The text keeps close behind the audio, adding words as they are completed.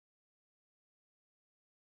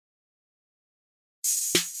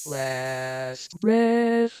Last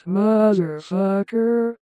breath,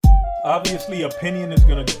 motherfucker. Obviously, opinion is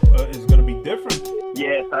gonna be different.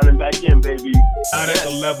 Yeah, signing back in, baby. Not at the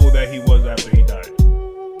level that he was after he died.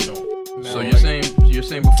 No. So you're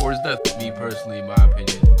saying before his death? Me personally, in my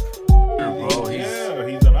opinion, bro,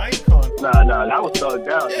 he's an icon. Nah, that was thugged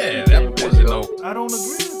out. yeah, that wasn't no. I don't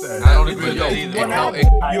agree with that. I don't agree with that either.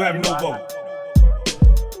 You have no vote.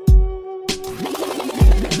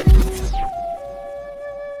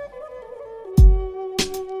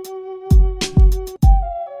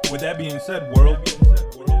 With that being said, world,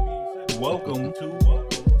 welcome to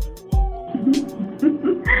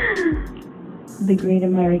The Great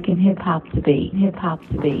American Hip Hop Debate. Hip Hop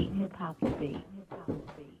Debate. Hip Hop Debate. Hip Hop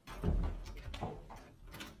Debate.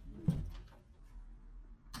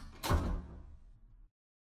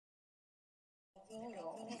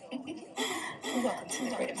 Welcome to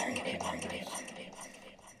the Great American Hip Hop Debate.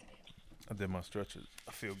 I did my stretches.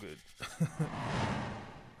 I feel good.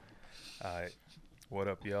 All right. What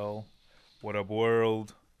up, y'all? What up,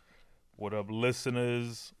 world? What up,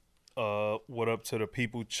 listeners? What up to the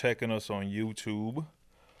people checking us on YouTube?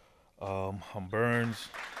 I'm Burns.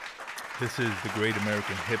 This is the Great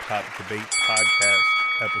American Hip Hop Debate Podcast,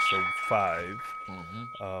 episode 5.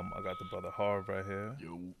 I got the brother Harv right here.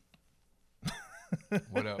 Yo.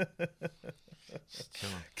 What up?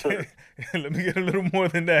 Chilling. Let me get a little more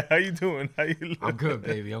than that. How you doing? How you looking? I'm good,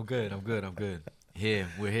 baby. I'm good. Here,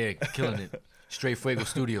 we're here, killing it. Straight Fuego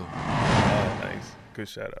Studio. Oh, nice. Good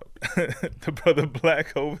shout out. The brother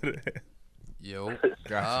Black over there. Yo,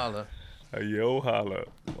 Gotcha. holla. Yo, holla.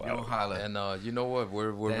 Wow. Yo, holla. And you know what?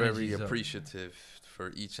 We're The very energy's up. appreciative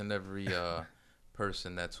for each and every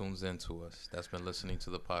person that tunes into us, that's been listening to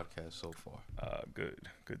the podcast so far.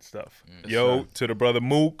 Good stuff. Yes, Yo, sir. to the brother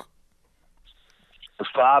Mook.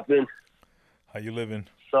 What's poppin'? How you living?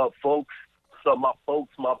 What's up, folks? What's up, my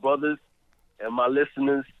folks, my brothers, and my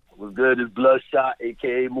listeners? What's good? It's Bloodshot,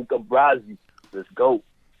 a.k.a. Muka Brazi. Let's go.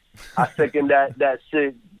 I second that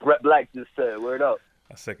shit Brett Black just said. Word up.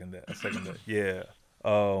 I second that. Yeah.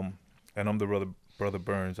 And I'm the brother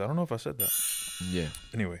Burns. I don't know if I said that. Yeah.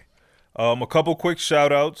 Anyway, a couple quick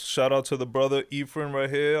shout outs. Shout out to the brother Ephraim right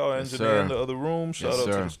here, our Yes, engineer sir. in the other room. Shout Yes, out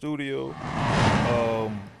to sir. the studio.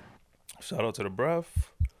 Shout out to the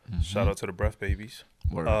breath. Shout out to the breath babies.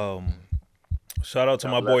 Word. Shout out to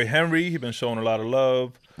my boy Henry. He been showing a lot of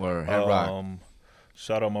love. Word. Head rock.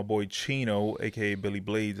 Shout out my boy Chino, aka Billy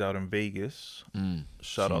Blades, out in Vegas.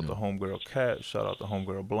 Shout out to homegirl Kat. Shout out to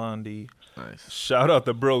homegirl Blondie. Nice. Shout out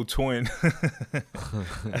to bro Twin.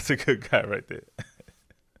 That's a good guy right there.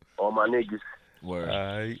 All my niggas. Word.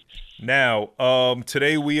 All right. Now,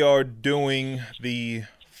 today we are doing the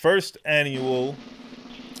first annual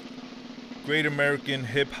Great American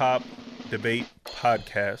Hip Hop Debate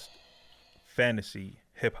Podcast Fantasy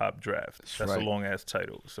Hip Hop Draft. That's right. a long ass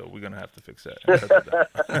title, so we're gonna have to fix that.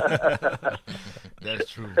 That's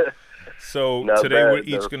true. So Not today bad, we're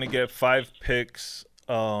each though. gonna get 5 picks,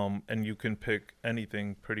 and you can pick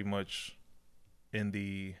anything pretty much in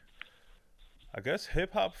the, I guess,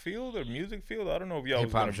 hip hop field or music field. I don't know if y'all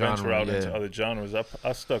was Hip-hop gonna venture genre, out into yeah. other genres.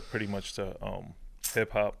 I stuck pretty much to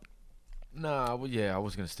hip hop. Nah, well, yeah, I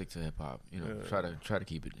was gonna stick to hip hop. You know, Yeah. try to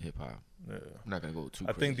keep it hip hop. Yeah. I'm not gonna go too.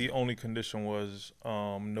 I crazy. think the only condition was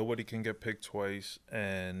nobody can get picked twice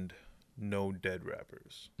and no dead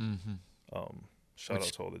rappers. Shout out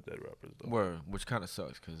Which- to all the dead rappers though. Word, which kind of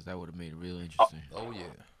sucks because that would have made it real interesting. Oh yeah,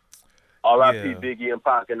 R.I.P. Yeah. Biggie and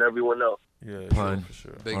Pac and everyone else. Yeah, Pun. for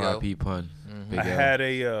sure. Big L. R.I.P. pun. Big I L. had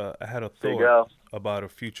a Big thought L. about a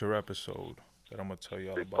future episode that I'm gonna tell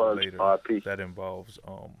y'all Big about pun, later. R.I.P. That involves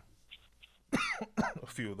a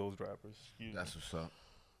few of those rappers. Excuse me. That's what's up.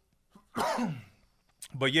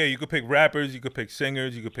 But yeah, you could pick rappers, you could pick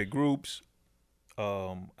singers, you could pick groups.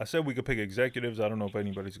 I said we could pick executives. I don't know if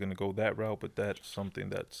anybody's gonna go that route, but that's something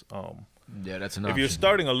that's Yeah, that's an if option. you're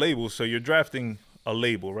starting a label, so you're drafting a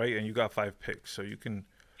label, right? And you got 5 picks, so you can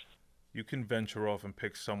venture off and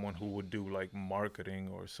pick someone who would do like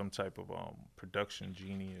marketing or some type of production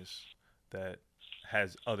genius that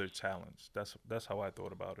has other talents. That's how I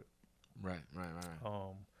thought about it. Right.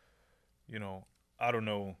 You know, I don't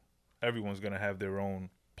know. Everyone's gonna have their own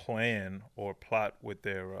plan or plot with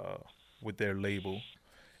their label.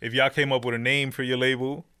 If y'all came up with a name for your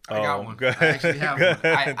label, I got one. go I ahead. actually have Go one. ahead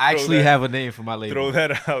I and throw actually that- have a name for my label. Throw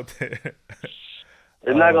that out there.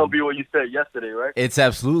 It's not gonna be what you said yesterday, right? It's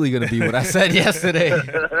absolutely gonna be what I said yesterday.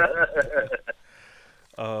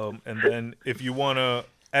 And then if you wanna,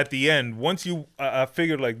 at the end, once you, I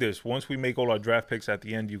figured like this: once we make all our draft picks, at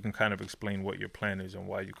the end, you can kind of explain what your plan is and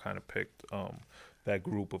why you kind of picked that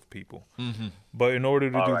group of people. Mm-hmm. But in order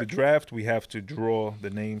to do the Alright. draft, we have to draw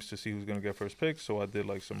the names to see who's gonna get first pick. So I did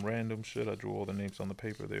like some random shit. I drew all the names on the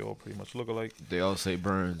paper. They all pretty much look alike, They all say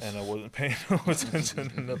Burns. and I wasn't paying no attention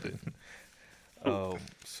to nothing.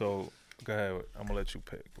 So go ahead. I'm gonna let you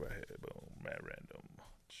pick right here. Boom, mad random.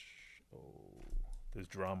 Oh, there's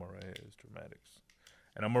drama right here. There's dramatics.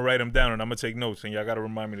 And I'm gonna write them down, and I'm gonna take notes. And y'all gotta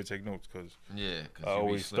remind me to take notes, cause Yeah, 'cause I you be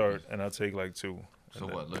always slipping. start and I take like 2. So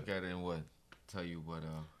and what? then- Look at it and what? Tell you what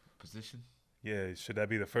position? Yeah, should that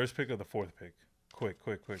be the first pick or the 4th pick? Quick.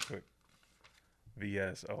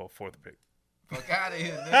 VS. Oh, 4th pick. Fuck out of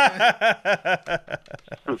here,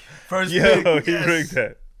 nigga. First Yo, pick. he Yes. rigged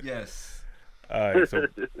that. Yes. All right, so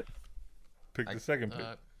pick the second pick.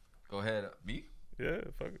 Go ahead. Me? Yeah,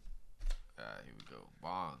 fuck it. All right, here we go.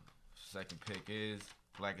 Bong. Second pick is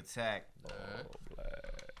Black Attack. Oh,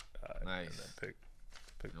 black. All right, Nice. And then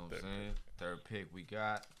pick You know what the I'm saying? Third pick we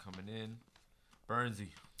got coming in, Burnsy.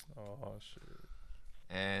 Oh shit.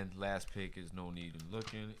 And last pick is no need in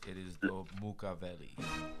looking. It is the Mukavelli.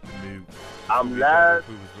 I'm last.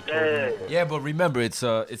 We was recording Yeah. Yeah, but remember it's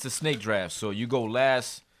a snake draft, so you go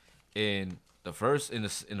last in the first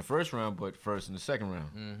round, but first in the second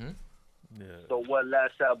round. Mm-hmm. Yeah. So what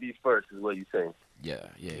last shall be first is what you saying. Yeah.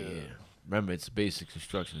 Remember, it's basic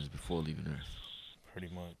instructions before leaving Earth. Pretty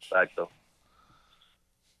much. Fact though.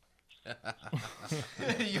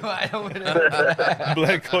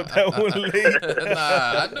 Black caught that one late. Nah,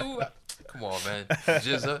 I knew. Come on, man.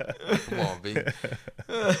 Jizza. Come on, B. They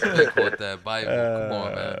caught that Bible. Come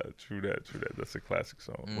on, man. True that. That's a classic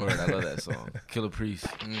song. Word, I love that song. Killer Priest.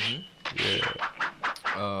 Mm-hmm.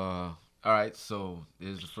 Yeah. All right, so this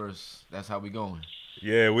is the first. That's how we going.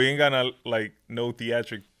 Yeah, we ain't got no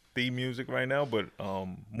theatric theme music right now, but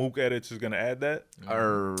Mook Edits is gonna add that.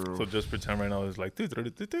 So just pretend right now it's like. And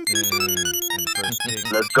the first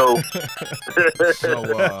pick. Let's go. So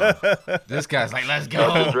this guy's like, let's That's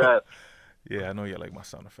the go. draft. Yeah, I know you like my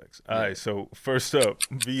sound effects. All right, so first up,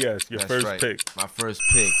 VS, your That's first right. pick. My first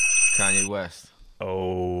pick, Kanye West.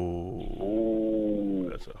 Oh, Ooh.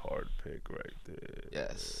 that's a hard pick right there.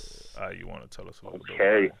 Yes. All right, you want to tell us a little bit?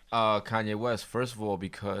 Okay. Kanye West, first of all,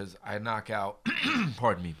 because I knock out,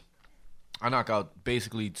 pardon me, I knock out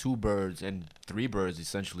basically 2 birds and 3 birds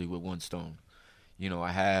essentially with 1 stone. You know, I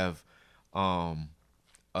have a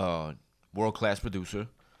world-class producer.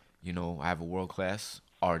 You know, I have a world-class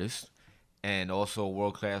artist and also a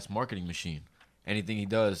world-class marketing machine. Anything he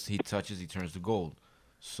does, he touches, he turns to gold.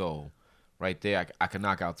 So right there, I can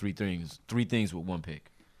knock out 3 things with 1 pick.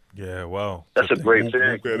 Yeah, wow. That's a great Mook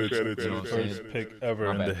pick. Edits, You know what I'm first saying? pick ever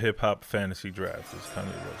My in bad. the hip hop fantasy draft is Kanye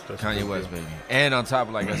West. That's a Kanye good West, deal. baby. And on top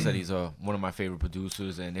of, like I said, he's one of my favorite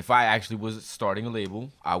producers. And if I actually was starting a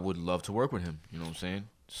label, I would love to work with him. You know what I'm saying?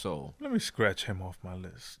 So, Let me scratch him off my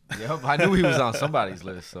list. yep, I knew he was on somebody's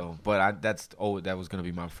list. So, but that was gonna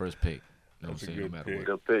be my first pick. You know what That's a I'm saying? No good matter pick.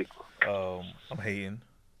 what. Good pick. I'm hating.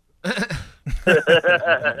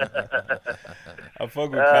 I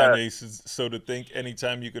fuck with Kanye, so to think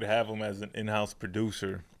anytime you could have him as an in-house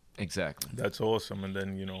producer, Exactly. that's awesome. And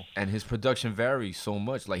then, you know, And his production varies so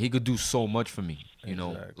much. Like he could do so much for me. You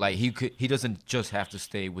know, Exactly. like he doesn't just have to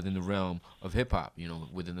stay within the realm of hip hop. You know,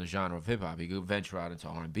 within the genre of hip hop, he could venture out into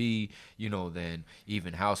R&B. You know, then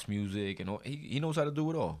even house music and all. He knows how to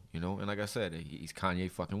do it all. You know, and like I said, he's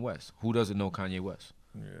Kanye fucking West. Who doesn't know Kanye West?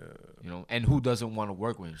 yeah. You know, and who doesn't want to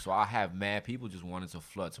work with him? So I have mad people just wanting to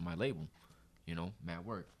flood to my label. You know, mad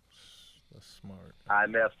work. That's smart. All right,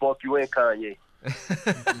 man. Fuck you in, Kanye.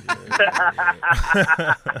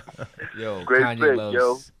 Yo, Great Kanye pick, loves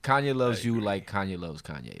yo. Kanye loves you like Kanye loves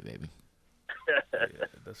Kanye, baby. Yeah,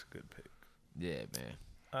 that's a good pick. Yeah, man.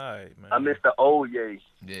 All right, man. I missed the old yay.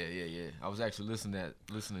 Yeah. I was actually listening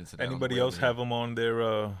to that. Anybody else have him on their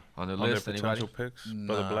on the on their list? potential Anybody? picks?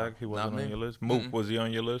 Brother Nah, Black, he wasn't not on me. your list. Mook, was he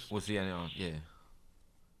on your list? What's he on? Yeah.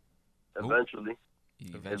 Eventually.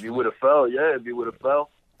 If Eventually. you would have fell, yeah. If you would have fell.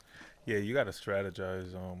 Yeah, you got to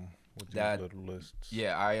strategize with these That- little lists.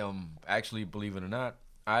 Yeah, I actually, believe it or not,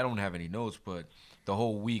 I don't have any notes, but the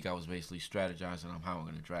whole week I was basically strategizing on how I'm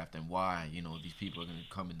gonna draft and why, you know, these people are gonna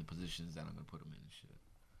come in the positions that I'm gonna put them in and shit.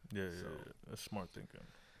 Yeah, that's smart thinking.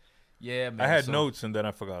 Yeah, man. I had so- notes and then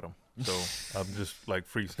I forgot them, so I'm just like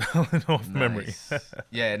freestyling off memory. Nice.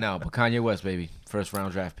 Yeah, no, but Kanye West, baby, first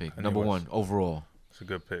round draft pick, Kanye number West. 1 overall. It's a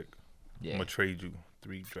good pick. Yeah. I'm gonna trade you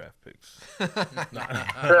 3 draft picks.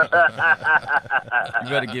 You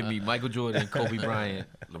better give me Michael Jordan, Kobe Bryant,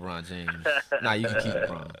 LeBron James. Nah, you can keep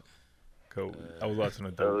LeBron. Kobe. I was watching a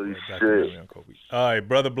Oh, documentary shit. on Kobe. All right,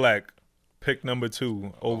 Brother Black, pick number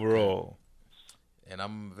 2 overall. And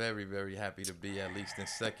I'm very, very happy to be at least in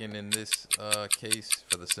second in this case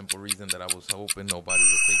for the simple reason that I was hoping nobody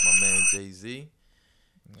would take my man Jay-Z.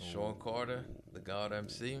 Sean Carter, the God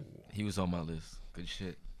MC. He was on my list. Good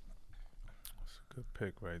shit. That's a good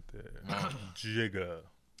pick right there. Jigga.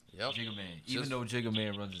 Yep. Jigga Man. Even though Jigga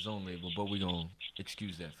Man runs his own label, but we gonna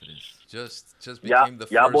excuse that for this. Just Y'all, became the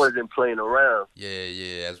y'all first. boys been playing around.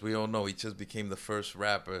 Yeah. As we all know, he just became the first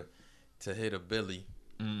rapper to hit a Billy.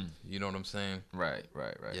 Mm. You know what I'm saying? Right.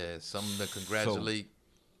 Yeah, something to congratulate.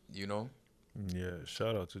 You know? Yeah,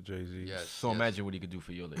 shout out to Jay-Z. Yes. So yes. imagine what he could do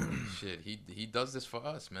for your label. Shit, he does this for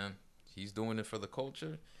us, man. He's doing it for the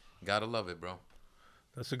culture. Gotta love it, bro.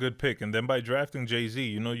 That's a good pick. And then by drafting Jay-Z,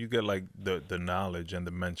 you get like the knowledge and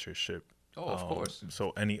the mentorship. Oh, of course.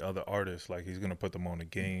 So any other artist, like he's gonna put them on the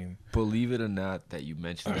game. Believe it or not, that you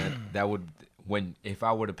mentioned that would if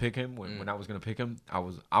I were to pick him when I was gonna pick him,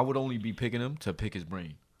 I would only be picking him to pick his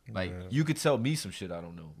brain. Like you could tell me some shit I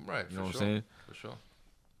don't know. Right. You know what sure. I'm saying? For sure.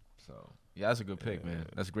 So yeah, that's a good pick, man.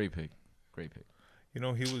 That's a great pick. Great pick. He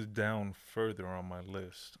was down further on my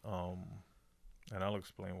list. And I'll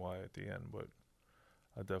explain why at the end, but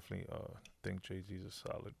I definitely think Jay-Z's a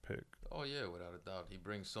solid pick. Oh yeah, without a doubt. He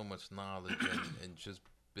brings so much knowledge and just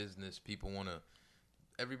business.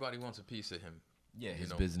 Everybody wants a piece of him. Yeah, his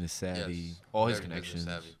know. business savvy, Yes, all his very connections.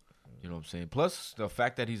 business savvy. You know what I'm saying? Plus the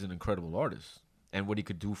fact that he's an incredible artist and what he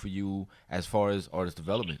could do for you as far as artist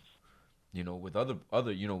development. With other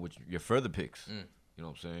with your further picks. You know what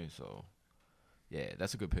I'm saying? So yeah,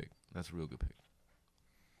 that's a good pick. That's a real good pick.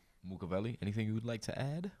 Mukavelli, anything you would like to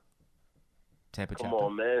add? Tampa Come chapter?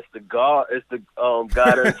 on, man. It's the God. It's the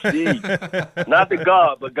God MC. Not the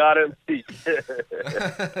God, but God MC.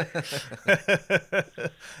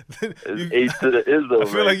 It's H to the Izzo.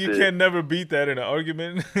 I feel like you can't never beat that in an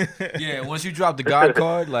argument. Yeah, once you drop the God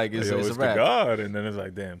card, like it's, Yo, it's it's a the wrap. God, and then it's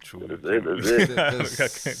like, damn, true.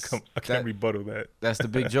 I can't rebuttal that. That's the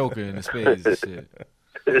big joker in the spades and shit.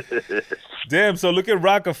 Damn, so look at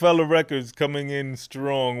Rockefeller Records coming in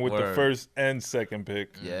strong with the Word. first and second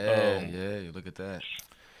pick. Yeah, look at that.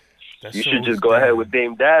 That You should shows just go ahead with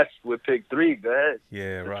Dame Dash with pick 3. Go ahead.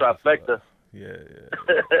 Yeah, The Rockefeller. trifecta. Yeah.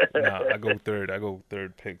 Nah, I go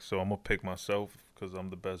third pick, so I'm going to pick myself because I'm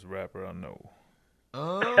the best rapper I know.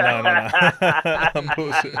 Oh, No. I'm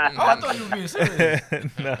bullshit. I thought you were being serious.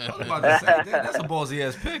 Nah. I was about to say, damn, that's a ballsy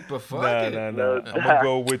ass pick, but fuck it. Nah. I'm going to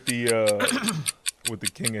go with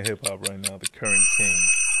the king of hip-hop right now, the current king.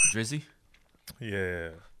 Drizzy? Yeah.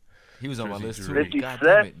 He was on my Drizzy list too. Drake. God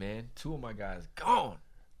damn it, man. 2 of my guys gone.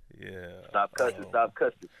 Yeah. Stop cussing.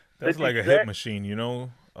 That's like a hit machine,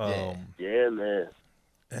 Yeah, man.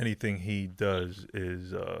 Anything he does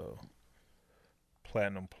is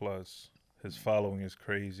platinum plus. His following is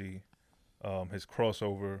crazy. His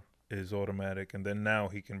crossover is automatic, and then now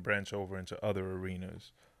he can branch over into other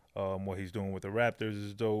arenas. What he's doing with the Raptors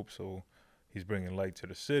is dope. So he's bringing light to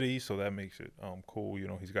the city, so that makes it cool.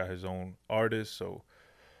 He's got his own artist. So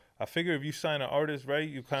I figure if you sign an artist, right,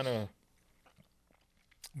 you kind of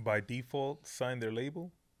by default sign their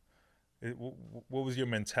label. What was your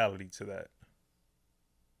mentality to that?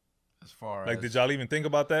 As far Like, as did y'all even think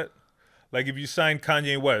about that? Like, if you signed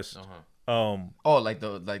Kanye West, like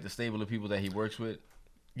the stable of people that he works with.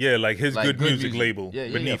 yeah, like his Like good good music music. label Yeah,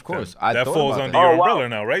 beneath of course. them. I That thought falls about under that. your Oh, wow. umbrella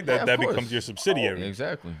now, right? Yeah, That of course. becomes your subsidiary.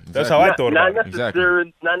 Exactly. That's how I thought not about it.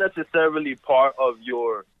 necessarily, not necessarily part of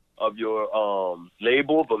your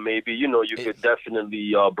label, but maybe you could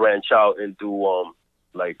definitely branch out into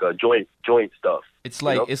like joint stuff. It's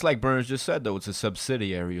like Burns just said though. It's a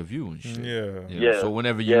subsidiary of you and shit. Yeah. You know, Yeah. So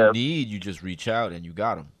whenever you Yeah. need, you just reach out and you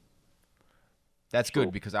got him. That's True.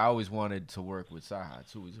 good because I always wanted to work with Saha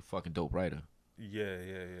too. He's a fucking dope writer. Yeah.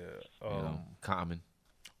 Common.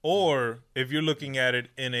 Or if you're looking at it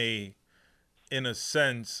in a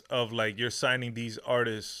sense of like you're signing these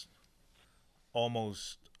artists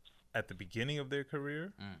almost at the beginning of their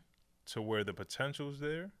career to where the potential's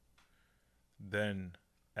there, then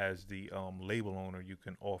as the label owner, you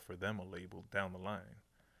can offer them a label down the line.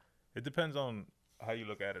 It depends on how you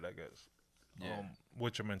look at it, I guess. Yeah.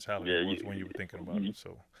 What your mentality Yeah, was when you were thinking about it.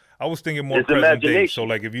 So I was thinking more It's present day. imagination. So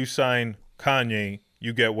like if you sign Kanye,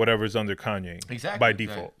 you get whatever's under Kanye Exactly. by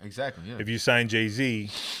default. Exactly. Yeah. If you sign Jay-Z,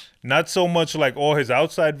 not so much like all his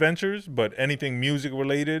outside ventures, but anything music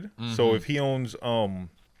related. So if he owns Title,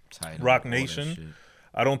 Rock all that Nation, shit.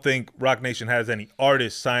 I don't think Rock Nation has any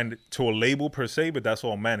artists signed to a label per se, but that's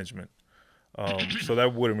all management. So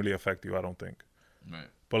that wouldn't really affect you, I don't think. Right.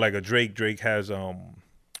 But like a Drake has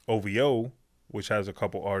OVO, which has a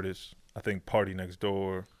couple artists. I think Party Next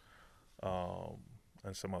Door,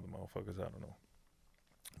 and some other motherfuckers. I don't know.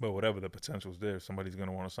 But whatever, the potential's there. Somebody's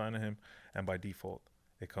gonna want to sign to him, and by default,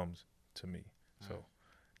 it comes to me. So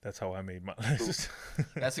that's how I made my list.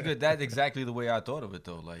 That's exactly the way I thought of it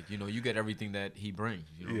though. Like, you know, you get everything that he brings.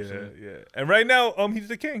 You know what I'm saying? Yeah. And right now, he's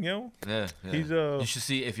the king, yo. Yeah. He's You should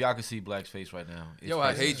see if y'all could see Black's face right now. It's Yo,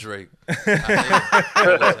 I crazy. hate Drake. I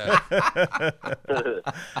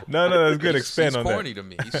No, that's good. hate Expand he's on that. corny to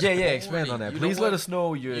me. He's Yeah, corny. expand on that. You know Please what? let us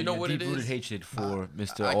know your, You know your what it deep-rooted is? hatred for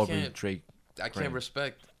Mr. I Aubrey can't- Drake. I can't Graham.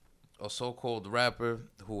 respect a so-called rapper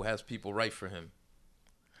who has people write for him.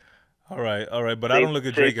 All right. But I don't look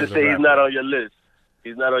at Drake safe as to a say rapper. he's not on your list.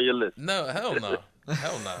 He's not on your list. No, hell no.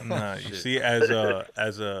 Hell no. Nah, you Shit. see, as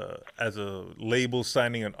a label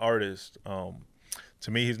signing an artist,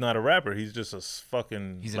 to me, he's not a rapper. He's just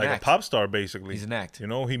He's an like act. a pop star, basically. He's an act. You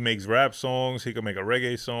know, he makes rap songs. He can make a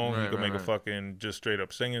reggae song. he Right, can right, make a right. fucking just straight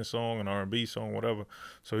up singing song, an R&B song, whatever.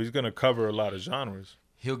 So he's gonna cover a lot of genres.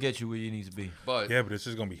 He'll get you where you need to be. But Yeah, but it's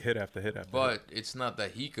just gonna be hit after hit after hit. but it's not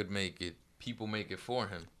that he could make it. People make it for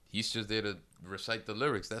him. He's just there to recite the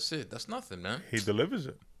lyrics. That's it. That's nothing, man. He delivers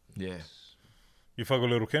it. Yeah. You fuck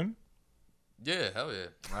with Lil' Kim? Yeah, hell yeah.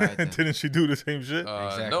 All right, then. Didn't she do the same shit?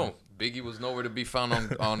 Exactly. No, Biggie was nowhere to be found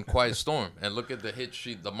on Quiet Storm. And look at the hit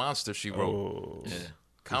the monster she wrote. Oh. Yeah.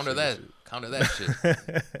 Counter that shit.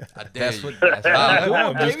 I dare That's you. what I'm doing,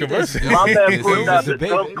 I'm just baby. conversing. My man This pulled is out a the debate.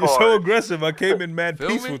 trump You're so card. aggressive. I came in mad Feel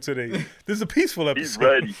me? peaceful today. This is a peaceful He's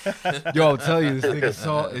episode. ready. Yo, I'll tell you, this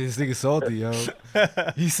nigga salty, yo.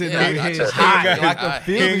 He's sitting Yeah, over I here just- hot. I- Like I- a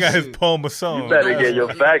feel He ain't got his shit. poem of song. You better get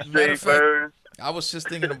your facts Matter of straight fact, first. I was just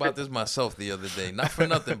thinking about this myself the other day. Not for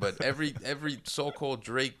nothing, but every so-called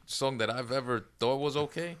Drake song that I've ever thought was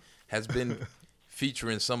okay has been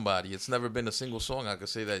featuring somebody. It's never been a single song I could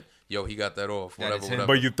say that, yo, he got that off, That whatever, is him. whatever.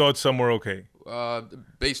 But you thought some were okay.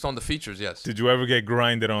 Based on the features, yes. Did you ever get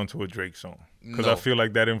grinded onto a Drake song? Because I No. feel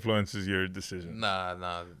like that influences your decision.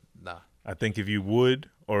 Nah. I think if you would,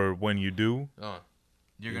 or when you do,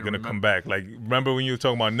 You're you're gonna come back. Like, remember when you were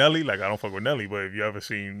talking about Nelly? Like, I don't fuck with Nelly, but if you ever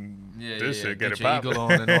seen this shit, get it your poppin'. eagle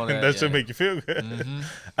on and all that. that should yeah. make you feel good.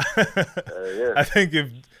 Yeah. I think if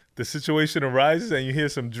the situation arises and you hear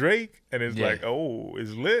some Drake and it's Yeah. like, oh,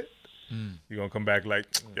 it's lit, you're gonna come back like,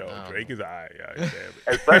 yo, Drake is alright. Damn it.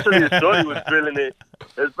 Especially if Shorty was feeling it.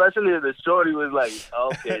 Especially if the Shorty was like,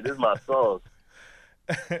 okay, this is my song.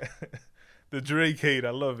 The Drake hate, I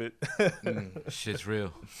love it. Shit's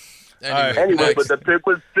real. Anyway, next. but the pick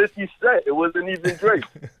was 50 Cent. It wasn't even Drake.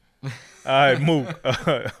 All right, Mook.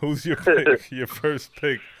 Who's your pick? Your first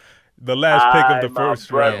pick. The last pick of the Alright, my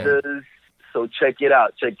first round. brothers. So check it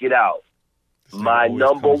out. Check it out. This nigga My always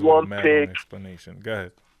number comes with a one mad pick. Explanation. Go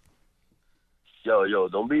ahead. Yo,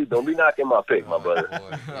 don't be knocking my pick, my brother.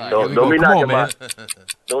 Boy. Don't be Come on, knocking man.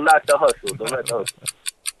 don't knock the hustle. Don't knock the hustle.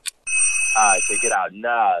 Alright, check it out.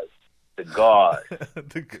 Nas, the God.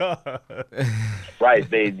 The God. Right,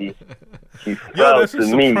 baby. He Yo, fell that's a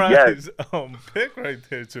to me. Yes, surprise pick right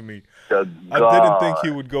there to me. the I God. didn't think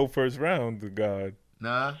he would go first round, the God.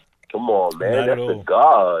 Nah. Come on, man. Not at That's all. the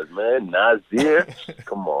God, man. Nasir.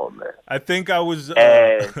 Come on, man. I think I was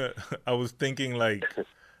And- I was thinking like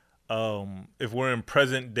if we're in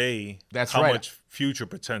present day, That's how right. much future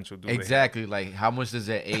potential do Exactly. Like, how much does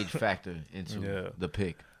that age factor into Yeah. the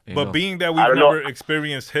pick? they You have? But know? being that I we've don't know. never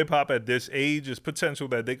experienced hip hop at this age, it's potential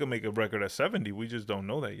that they could make a record at 70. We just don't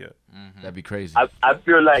know that yet. That'd be crazy. I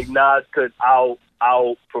feel like Nas could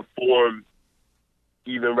outperform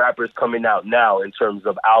even rappers coming out now in terms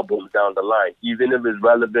of albums down the line. Even if it's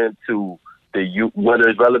relevant to the youth, whether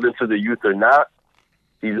it's relevant to the youth or not,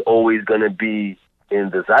 he's always gonna be in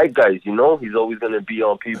the zeitgeist. You know, he's always gonna be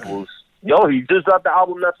on people's. Yo, he just dropped the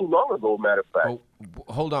album not too long ago. Matter of fact, Oh,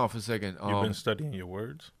 hold on for a second. You've been studying your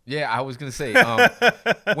words. Yeah, I was gonna say.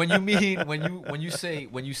 When you say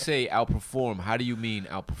outperform, how do you mean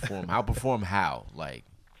outperform? Outperform how? Like,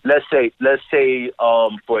 let's say,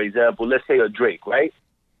 for example, let's say a Drake, right?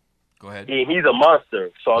 go ahead. He's a monster,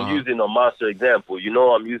 so I'm Uh-huh. using a monster example. You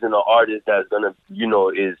know, I'm using an artist that's gonna, you know,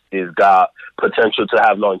 is got potential to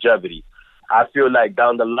have longevity. I feel like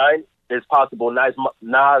down the line, it's possible Nas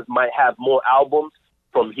might have more albums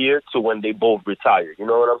from here to when they both retire. You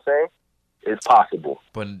know what I'm saying? It's possible.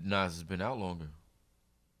 But Nas has been out longer.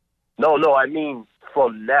 No, I mean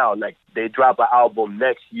from now. Like they drop an album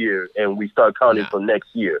next year, and we start counting Nah. from next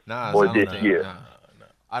year Nas, or I don't this think- year. nah.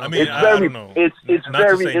 I don't mean, think- It's I very- don't know. it's Not to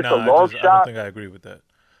very- say it's a nah, long I don't shot. think I agree with that.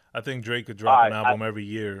 I think Drake could drop an Alright, album every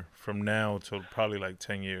year from now till probably like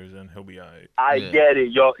 10 years, and he'll be all right. I Yeah. get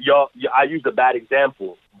it. I used a bad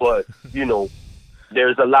example, but you know,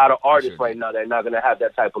 there's a lot of artists Sure. right now that are not gonna have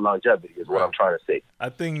that type of longevity. Is what I'm trying to say. I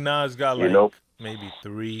think Nas got You like know? maybe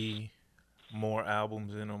 3 more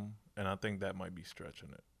albums in him, and I think that might be stretching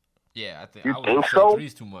it. Yeah, I think You I would think say so?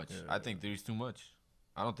 3's too much. I think 3's too much.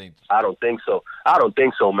 I don't think. I don't think so. I don't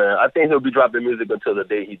think so, man. I think he'll be dropping music until the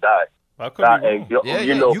day he dies. I could be wrong. And, Yeah,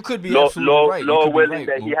 you yeah, know, you could be Lord, absolutely Lord, right. You Lord could be willing right,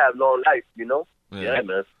 that he Mook. have long life, you know? Yeah. Yeah,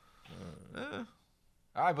 man.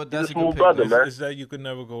 All right, but He's that's a a good smooth pick. brother, man. man. Is that you could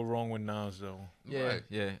never go wrong with Nas though? Yeah, Right.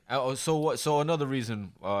 yeah. Oh, so what? So another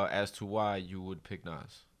reason as to why you would pick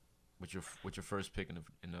Nas with your first pick in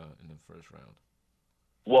the first round.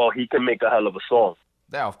 Well, he can make a hell of a song.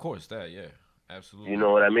 Yeah, of course, yeah, absolutely. You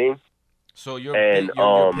know what I mean? So your And,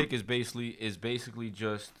 your pick is basically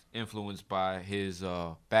just influenced by his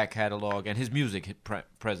back catalog and his music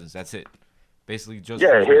presence. That's it. Basically, just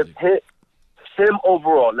Yeah, his music. him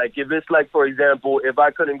overall. Like, if it's like, for example, if I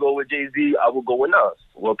couldn't go with Jay-Z, I would go with Nas.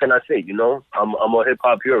 What can I say? You know, I'm a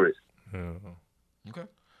hip-hop purist. Yeah. Okay.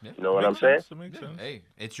 Yeah. You know what I'm Makes saying? sense, it makes sense. Hey,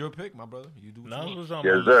 it's your pick, my brother. You do what you Nas want. was on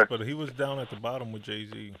Yes, my sir. list, but he was down at the bottom with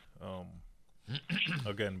Jay-Z.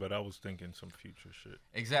 Again, but I was thinking some future shit.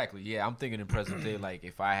 Exactly. Yeah, I'm thinking in present day, like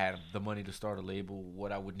if I had the money to start a label,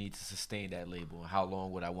 what I would need to sustain that label, and how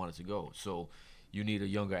long would I want it to go. So you need a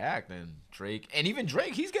younger act than Drake, and even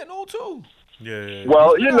Drake, he's getting old too. Yeah.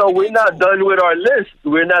 Well, He's you been know, out the we're game not not too. done with our list.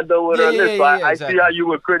 We're not done with Yeah, our yeah, list. So yeah, I exactly. see how you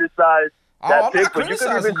would criticize Oh, that I'm pick, not but you could even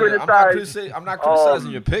criticizing it. criticize. I'm not criticizing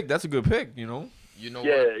um, your pick. That's a good pick, you know. You know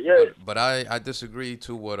Yeah, what? yeah. But I disagree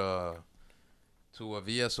to what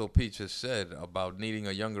VSOP just said about needing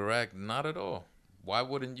a younger act. Not at all. Why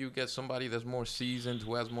wouldn't you get somebody that's more seasoned,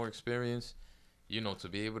 who has more experience, you know, to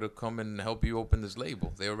be able to come and help you open this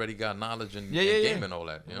label? They already got knowledge and, Yeah, and yeah, game yeah. and all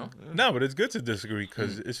that, you know? No, but it's good to disagree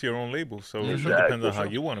because it's your own label, so it Exactly. depends on how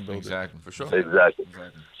you want to build Exactly. For sure. Exactly.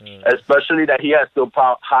 Exactly. Especially that he has still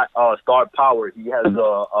star power. He has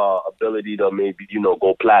the ability to maybe, you know,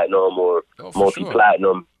 go platinum or Oh, for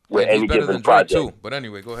multi-platinum with And he's any better given than Drake, project. too. But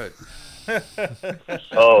anyway, go ahead.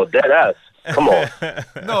 Oh, dead ass. Come on.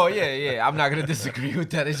 No, yeah. I'm not gonna disagree with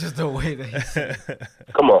that. It's just the way that he said it.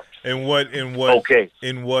 Come on. In what? Okay.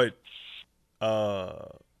 In what?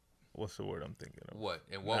 What's the word I'm thinking of? What?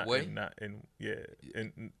 In what Not way?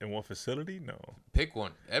 In what facility? No. Pick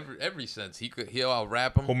one. Every sense. He'll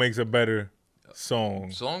out-rap him. Who makes a better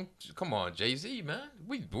song? Song? Come on, Jay-Z, man.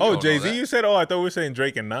 We Oh, all know Jay-Z. that. You said. Oh, I thought we were saying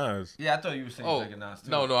Drake and Nas. Yeah, I thought you were saying Oh, Drake and Nas too.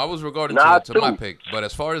 no, I was regarding Nas to my too. pick. But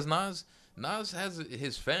as far as Nas has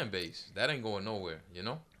his fan base. That ain't going nowhere, you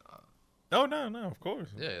know? Oh no, of course.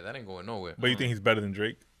 Yeah, that ain't going nowhere. But you think he's better than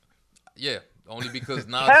Drake? Yeah, only because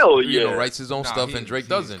Nas, Hell you know, yeah. writes his own stuff he- and Drake he-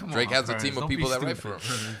 doesn't. come Drake on, has a Burns, team of don't people be that write for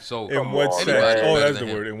stupid. him. So In Come what on, sense? man. Oh, Better that's than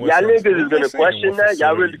the him. word. In what Y'all sense? niggas What is am I gonna saying? In question what that?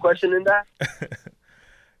 Y'all really facility? questioning that?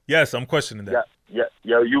 Yes, I'm questioning that. Yeah,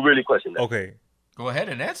 you really question that. Okay. Go ahead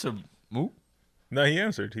and answer, Mook. No, he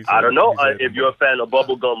answered. He I said- don't know. he said- If you're a fan of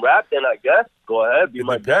bubblegum rap, then I guess go ahead, be It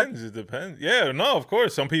my guest. depends. It depends. Yeah, no, of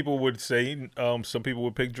course. Some people would say. Some people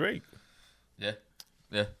would pick Drake.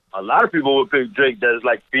 Yeah. A lot of people would pick Drake that's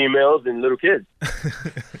like females and little kids.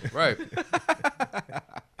 right.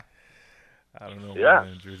 I don't know. Yeah.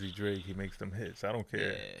 Man. Jersey Drake. He makes them hits. I don't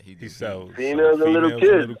care. Yeah, he he do. sells. Females and little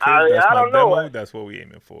females kids. I That's my don't know. demo. That's what we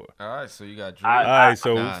aiming for. All right, so you got Drake. I- All right.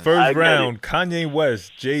 So Nas. I first get round: Kanye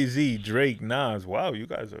West, Jay-Z, Drake, Nas. Wow, you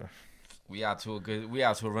guys are. We out to a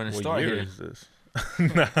running What start year here. is this?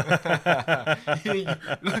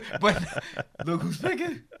 But look who's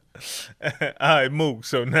picking. All right, Mook.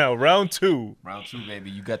 So now round two. Round 2,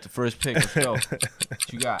 baby. You got the first pick. Let's go.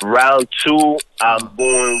 What you got? Round 2, I'm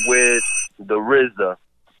going with the RZA.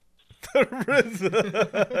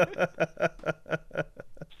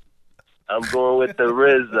 I'm going with the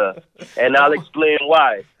RZA, and I'll explain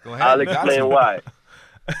why. Go ahead. I'll you got explain to. why.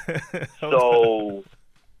 So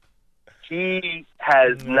he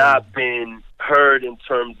has not been heard in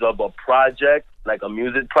terms of a project, like a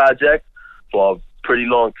music project, for a pretty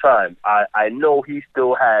long time. I know he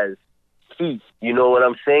still has heat. You know what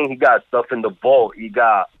I'm saying? He got stuff in the vault. He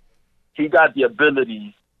got the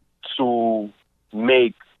ability to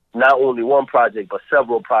make not only one project but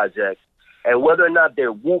several projects. And whether or not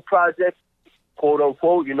they're Wu projects, quote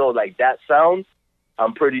unquote, you know, like that sound,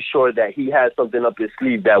 I'm pretty sure that he has something up his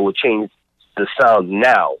sleeve that will change the sound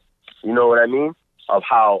now. You know what I mean? Of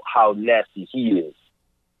how nasty he is.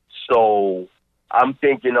 So I'm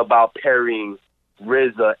thinking about pairing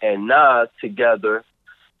RZA and Nas together,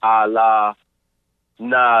 a la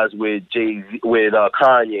Nas with Jay-Z, with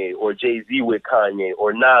Kanye, or Jay-Z with Kanye,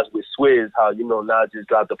 or Nas with Swizz. How, you know, Nas just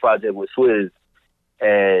dropped the project with Swizz,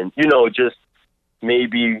 and you know, just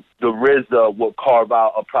maybe the RZA would carve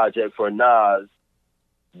out a project for Nas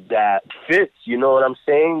that fits. You know what I'm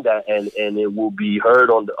saying? That and it will be heard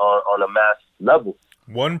on a mass level.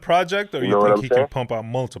 One project, or You you know what think I'm he saying? can pump out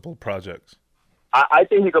multiple projects? I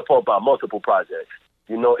think he could pump out multiple projects.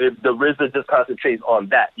 You know, if the RZA just concentrates on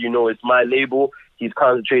that, you know, it's my label. He's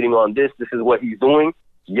concentrating on this. This is what he's doing.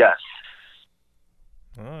 Yes.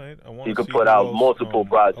 All right. I want He could put out multiple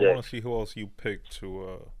projects. I want to see who else you pick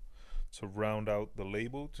to round out the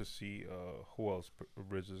label to see who else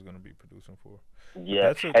RZA is going to be producing for.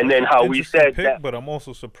 Yeah. And then how we said pick, that. But I'm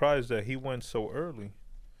also surprised that he went so early.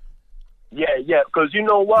 Yeah. Because you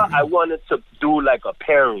know what? I wanted to do like a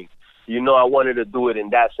pairing. You know, I wanted to do it in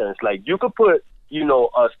that sense. Like, you could put, you know,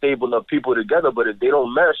 a stable of people together, but if they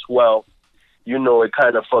don't mesh well, you know, it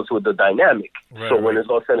kind of fucks with the dynamic. Right, so when it's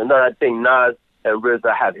all said and done, I think Nas and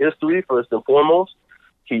RZA have history, first and foremost.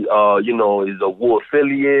 He, you know, is a Wu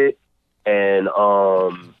affiliate, and,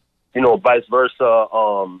 you know, vice versa.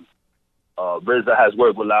 RZA has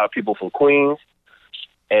worked with a lot of people from Queens.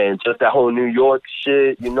 And just that whole New York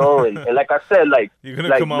shit, you know, and like I said, like you're gonna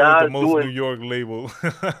like come out with the Nas most New York label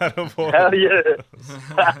out of all. Hell yeah!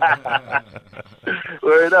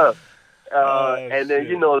 Word up. And then,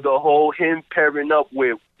 you know, the whole him pairing up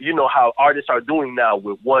with, you know, how artists are doing now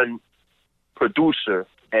with one producer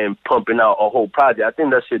and pumping out a whole project. I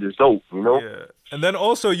think that shit is dope, you know? Yeah. And then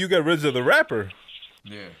also you get RZA the rapper.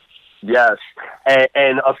 Yeah. Yes.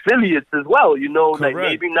 And affiliates as well, you know, Correct. like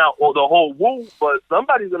maybe not all the whole Wu, but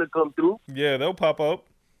somebody's going to come through. Yeah, they'll pop up.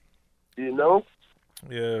 You know?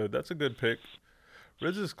 Yeah, that's a good pick.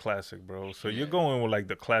 RZA's classic, bro. So you're going with like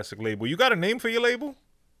the classic label. You got a name for your label?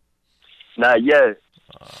 Not yet.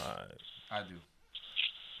 I do.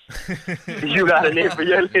 You got a name for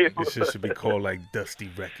your label? This shit should be called like Dusty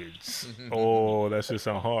Records. Oh, that shit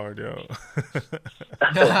sound hard, yo.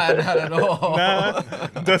 Nah, not at all. Nah,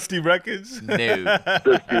 Dusty Records? No.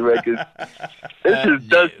 Dusty Records. This is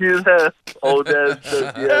Dusty as hell. Old ass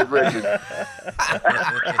Dusty ass Records.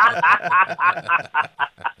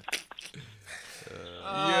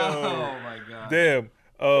 Oh my god. Damn.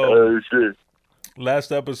 Oh shit.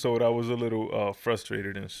 Last episode, I was a little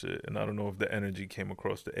frustrated and shit, and I don't know if the energy came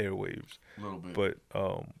across the airwaves. A little bit. But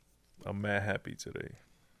I'm mad happy today.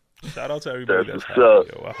 Shout out to everybody that's That's happy, what's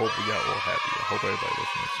yo. I hope we got all happy. I hope everybody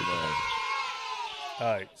listening to that.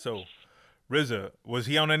 All right, so RZA, was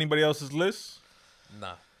he on anybody else's list?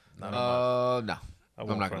 Nah. Not No. I I'm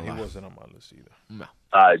won't not front, gonna he lie. wasn't on my list either. No.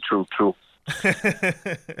 All right, true.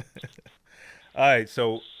 All right,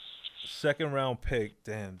 so second round pick.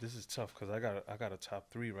 Damn, this is tough because I got a top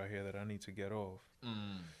three right here that I need to get off.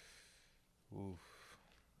 Oof.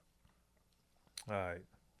 All right,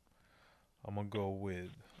 I'm gonna go with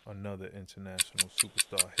another international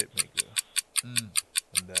superstar hitmaker, and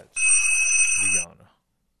that's Rihanna.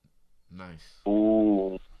 Nice.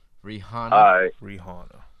 Ooh. Rihanna. All right.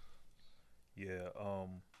 Rihanna. Yeah,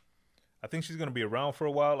 I think she's gonna be around for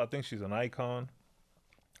a while. I think she's an icon.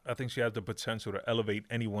 I think she has the potential to elevate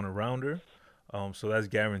anyone around her. So that's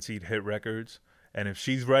guaranteed hit records. And if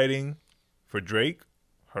she's writing for Drake,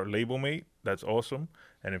 her label mate, that's awesome.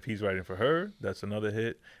 And if he's writing for her, that's another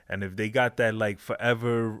hit. And if they got that like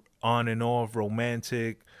forever on and off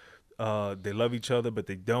romantic, they love each other but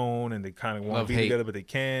they don't, and they kind of want to be Love-hate. together but they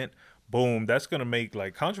can't. Boom, that's gonna make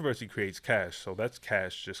like controversy creates cash. So that's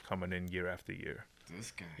cash just coming in year after year. This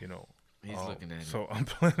guy. You know. He's looking at it. So I'm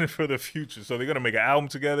planning for the future. So they're gonna make an album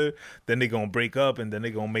together, then they're gonna break up, and then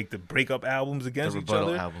they're gonna make the breakup albums against each rebuttal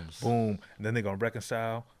other. albums. Boom. And then they're gonna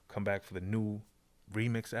reconcile, come back for the new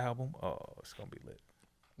remix album. Oh, it's gonna be lit.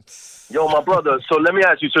 Yo, my brother. So let me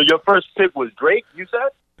ask you. So your first pick was Drake, you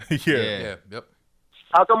said? Yeah. Yeah. Yep.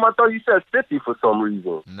 How come I thought you said 50 for some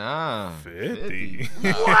reason? Nah. 50.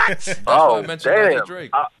 What? why I mentioned damn.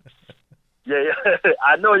 Drake. Yeah.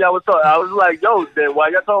 I know y'all was talking. I was like, yo, then why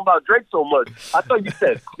y'all talking about Drake so much? I thought you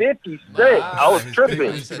said 50 Cent. I was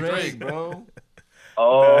tripping. It's Drake, bro.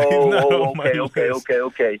 Oh, He's not on my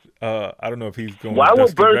okay. I don't know if he's going. Why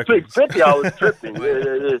with would Dusty Burns pick Records. 50? I was tripping.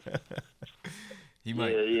 Yeah. He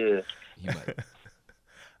might. Yeah. He might.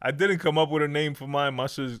 I didn't come up with a name for mine. My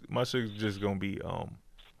shit's just gonna be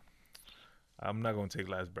I'm not gonna take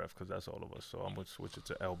Last Breath because that's all of us. So I'm gonna switch it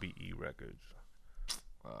to LBE Records.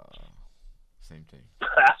 Same thing.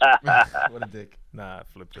 What a dick. Nah, I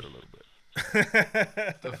flipped it a little bit.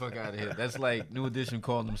 Get the fuck out of here. That's like New Edition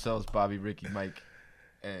calling themselves Bobby, Ricky, Mike,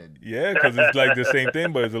 and Yeah, because it's like the same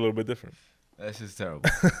thing, but it's a little bit different. that's just terrible.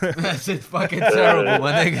 That shit's fucking terrible,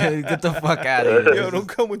 my nigga. Get the fuck out of here. Yo, don't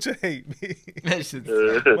come with your hate, me. That shit's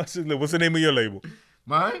What's the name of your label?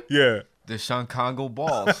 mine. Yeah. The Sean Congo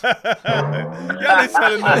balls. Y'all ain't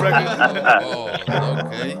selling no records. Oh,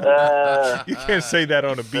 okay. You can't say that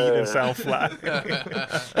on a beat and sound fly.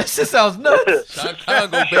 That shit sounds nuts. Chicago,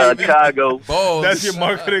 baby. Chicago. Balls. That's your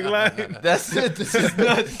marketing line. That's it. This is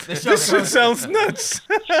nuts. The This Sean shit sounds nuts.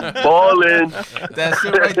 Ballin'. That's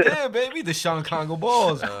it right there, baby. The Sean Congo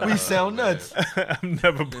balls. We sound nuts. I'm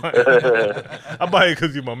never buying it. I buy it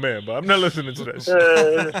because you're my man, but I'm not listening to that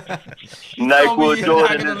shit. NyQuil you're not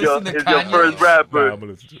Jordan gonna is your listen to first Nah, rapper. I'm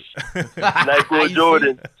gonna listen to it. NyQuil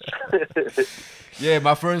Jordan. Yeah,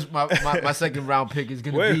 my second round pick is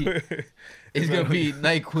gonna be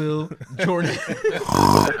NyQuil Jordan.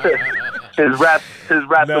 His rap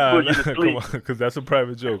Nah, will put you to come sleep. on, because that's a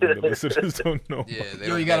private joke. And the listeners don't know. Yeah, they Yo,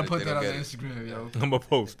 don't you get gotta it, put they that don't on get it. Instagram, yo. I'm gonna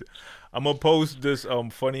post it. I'm gonna post this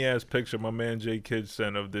funny ass picture my man J Kid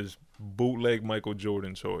sent of this bootleg Michael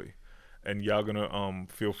Jordan toy, and y'all gonna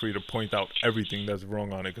feel free to point out everything that's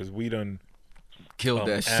wrong on it because we done Killed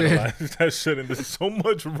that shit. analyzed that shit and there's so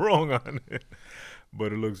much wrong on it,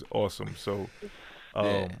 but it looks awesome. So,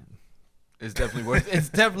 Yeah. It's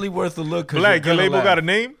definitely worth a look. 'Cause Black, you're your gonna label laugh. got a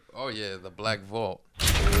name? Oh yeah, the Black Vault.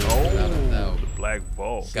 Oh, the Black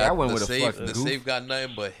Vault. See, I went the with a safe. fucking The goof. safe got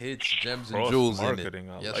nothing but hits, gems, and Cross jewels in it. marketing,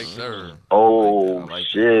 I Yes, like sir. Oh, I like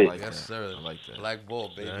shit. that. Yes, sir. I like that. Black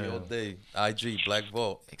Vault, baby, Damn. all day. IG, Black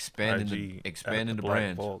Vault. Expanding IG the at Black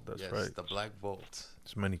brand. Vault, that's Yes, right. the Black Vault.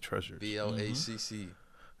 There's many treasures. BLACC.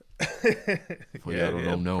 For y'all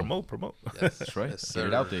don't know. Promote. Yes, That's right. Yes, Get it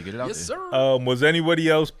sir. out there. Get it out Yes, there. sir. Was anybody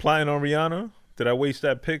else playing on Rihanna? Did I waste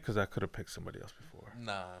that pick? Because I could have picked somebody else before.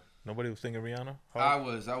 Nah. Nobody was thinking Rihanna? I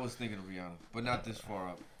was thinking of Rihanna, but not this far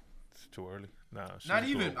up. It's too early. Nah, she's Not too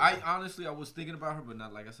even. old. I honestly was thinking about her, but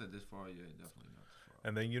not like I said this far. Yeah, definitely not this far.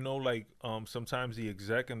 And then like sometimes the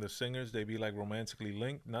exec and the singers they be like romantically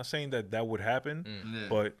linked. Not saying that would happen, Yeah.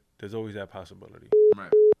 but there's always that possibility.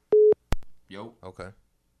 Right. Yo. Okay.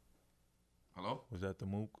 Hello. Was that the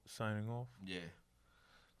Mook signing off? Yeah.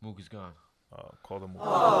 Mook is gone. Call the Mook.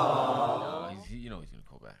 He's gonna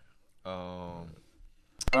call back. All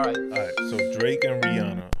right. All right. So Drake and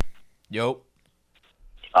Rihanna. Yo.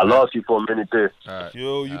 I lost you for a minute there. All right.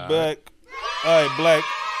 Yo, you back? All right, Black.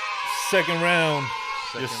 Second round.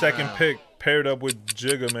 Your second round. pick paired up with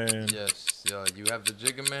Jigga Man. Yes, you have the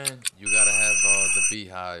Jigga Man. You gotta have the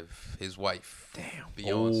Beehive, his wife. Damn.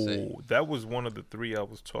 Beyonce. Oh, that was one of the three I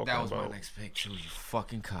was talking That was about. my next pick too. You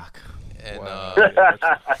fucking cock. And Wow.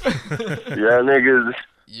 Yeah, niggas.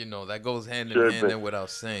 you know that goes hand in Sure, hand but- then without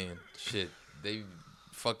saying. Shit, they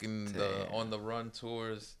fucking the on the run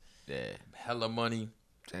tours, Yeah. hella money.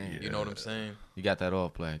 Damn. You know what I'm saying? You got that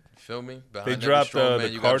off, Black. You feel me? They Behind every dropped strong man, the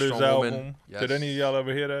you got a Carter's strong woman. album. Yes. Did any of y'all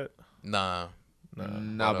ever hear that? Nah.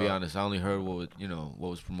 I'll be honest. I only heard what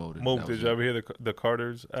was promoted. Mook, That did was you it. ever hear the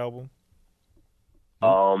Carter's album? I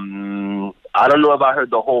don't know if I heard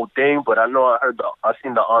the whole thing, but I know I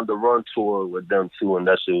seen the On the Run tour with them too, and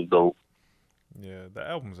that shit was dope. Yeah, the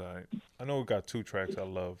album's alright. I know it got 2 tracks I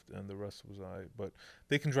loved, and the rest was alright. But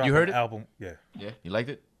they can drop You heard an it? album. Yeah, Yeah. You liked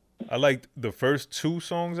it? I liked the first 2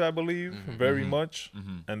 songs, I believe, Mm-hmm. very much,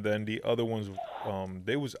 and then the other ones,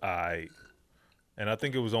 they was alright. And I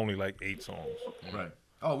think it was only like 8 songs. Right.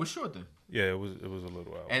 Oh, we're short then. Yeah, it was a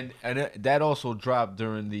little album. And that also dropped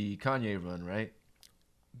during the Kanye run, right?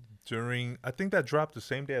 I think that dropped the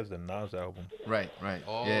same day as the Nas album, Right.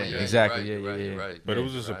 Oh, yeah, yeah, exactly. you're yeah, right, yeah, you're yeah. right. but it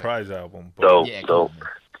was a Right. surprise album. But Dope, Yeah, come dope. on, man.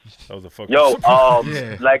 that was a fucking Yo, surprise.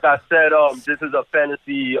 Yeah. like I said, this is a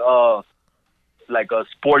fantasy, like a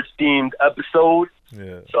sports themed episode.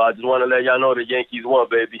 Yeah. So I just want to let y'all know the Yankees won,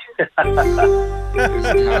 baby.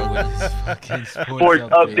 Fucking Sports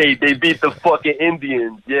update, they beat the fucking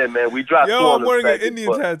Indians. Yeah, man, we dropped two Yo, on I'm the wearing an second,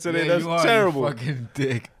 Indians but- hat today. Yeah, That's you are, you terrible. fucking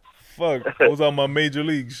dick. Fuck. I was on my major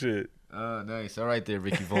league shit. Oh, nice. All right there,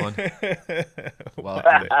 Ricky Vaughn. Wow.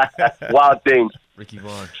 Wild thing. Ricky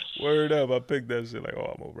Vaughn. Word up. I picked that shit like,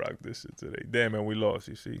 oh, I'm going to rock this shit today. Damn, man, we lost,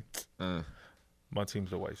 you see. My team's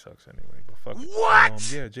the White Sox anyway, but fuck it.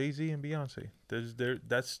 What? Yeah, Jay-Z and Beyonce.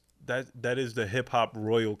 That is the hip-hop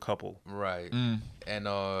royal couple. Right. And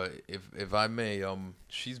if I may,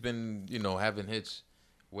 she's been, having hits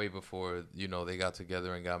way before, they got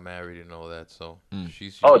together and got married and all that. So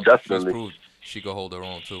she's definitely. she's proved she could hold her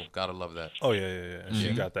own too. Gotta love that. Oh, yeah. And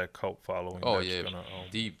she got that cult following. Oh that's yeah, gonna,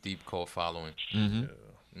 deep cult following.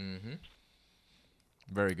 Mm-hmm. Mm-hmm.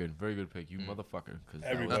 Very good pick, you motherfucker. 'cause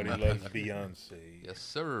that was everybody my loves pick. Beyonce. Yes,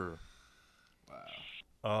 sir.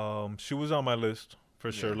 She was on my list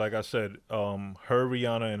for sure. Like I said, her,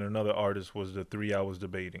 Rihanna, and another artist was the 3 I was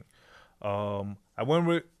debating. I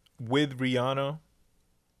went with Rihanna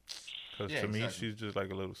because Yeah, to me exactly. she's just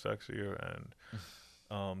like a little sexier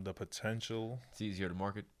and the potential. It's easier to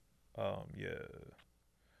market. Yeah.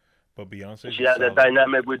 But Beyonce. She had that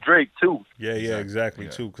dynamic with Drake too. Yeah, exactly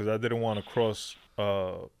Yeah. too. Because I didn't want to cross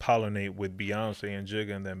pollinate with Beyonce and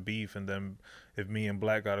Jigga and then beef, and then if me and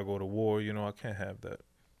Black gotta go to war, you know, I can't have that.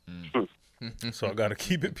 So I gotta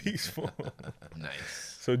keep it peaceful.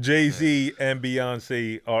 Nice. So Jay-Z and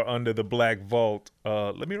Beyonce are under the Black Vault.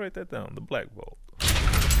 Let me write that down. The Black Vault.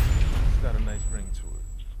 It's got a nice ring to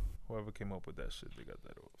it. Whoever came up with that shit, they got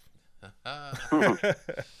that off.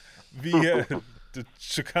 The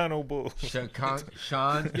Chicano Bulls.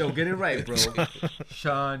 Sean, yo, get it right, bro.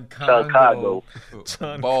 Sean Chicago. Congo.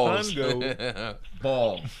 Balls. Congo.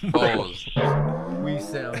 Ball. Balls. We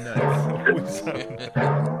sound nuts.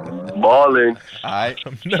 Balling. All right.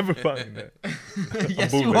 I'm never buying that.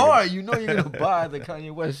 Yes, bootlegger. you are. You know you're gonna buy the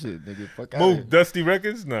Kanye West shit, nigga. Fuck out. Move Dusty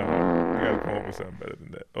Records? No. You gotta come up with something better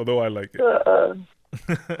than that. Although I like it.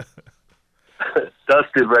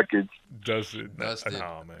 Dusted Records. Dusted. Dusted.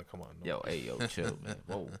 Nah, man, come on. No. Yo, hey, yo, chill, man.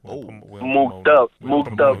 Whoa, We don't whoa. promote- we don't Mooked promote- up. we don't Mooked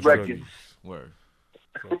promote up drug records. use. Word,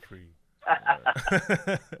 Drug free.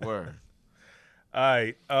 word. All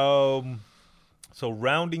right. So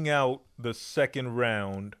rounding out the second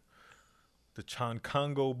round, the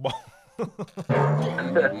Congo Ball. That's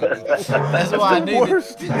why I named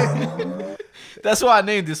it. That's why I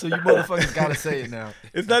named it. So you motherfuckers gotta say it now.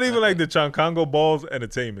 It's not even like the Congo Balls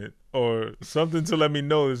Entertainment or something to let me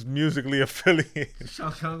know it's musically affiliated.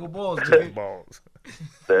 Sean Congo balls, nigga. Balls.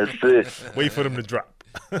 That's it. Wait for them to drop.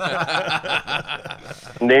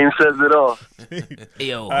 Name says it all. Hey,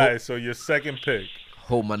 yo, All right, so your second pick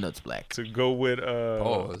hold my nuts black. to go with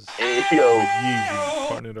Pause. Hey, yo. Yeezy,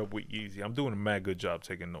 partnered up with Yeezy. I'm doing a mad good job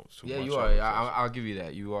taking notes too. Yeah, Watch you out. are. I'll give you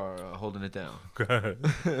that. You are holding it down. Go ahead.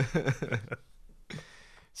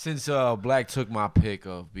 Since Black took my pick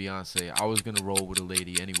of Beyonce, I was gonna roll with a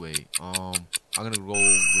lady anyway. I'm gonna roll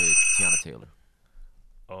with Tiana Taylor.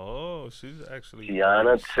 Oh, she's actually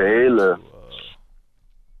Tiana Taylor.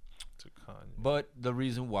 To Kanye. But the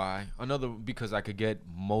reason why, because I could get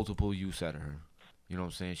multiple use out of her. You know what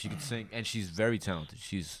I'm saying? She could sing, and she's very talented.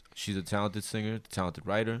 She's a talented singer, talented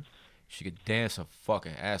writer. She could dance her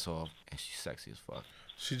fucking ass off, and she's sexy as fuck.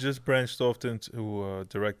 She just branched off into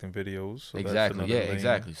directing videos. So Exactly. That's Yeah. another lane.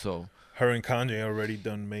 Exactly. So Her and Kanye already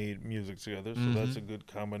done made music together, so that's a good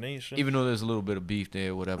combination. even though there's a little bit of beef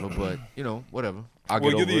there, whatever, but you know, whatever. I'll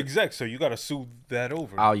well, get you're over the it. exec, so you got to soothe that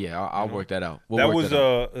over. I'll work that out. We'll that work was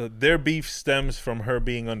that out. their beef stems from her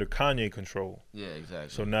being under Kanye control. Yeah, exactly.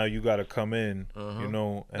 So now you got to come in, you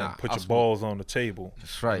know, and Nah, put I'll your smoke. balls on the table.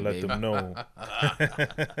 That's right, and let baby. them know.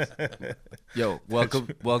 Yo,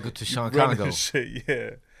 welcome to Sean Running Congo. shit,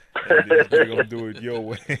 yeah. And they're gonna do it your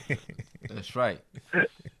way. That's right.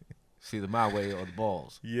 It's either my way or the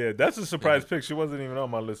balls. Yeah, that's a surprise pick. She wasn't even on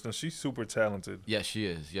my list, and she's super talented. Yes, she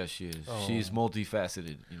is. Yes, she is. She's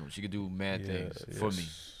multifaceted. You know, she could do mad things for me.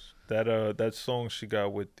 That song she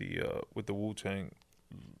got with the Wu-Tang.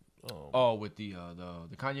 Oh, with the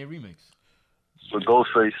Kanye remix. With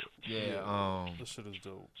Ghostface. Yeah. This shit is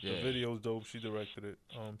dope. yeah. The video's dope. She directed it.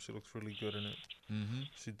 She looks really good in it.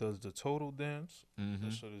 She does the total dance.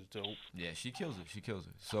 That shit is dope. Yeah, she kills it. She kills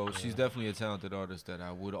it. So she's definitely a talented artist that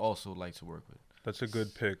I would also like to work with. That's a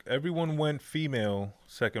good pick. Everyone went female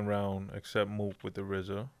second round except Mook with the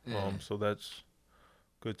RZA. So that's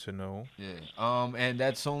good to know. Yeah. And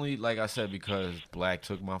that's only, like I said, because Black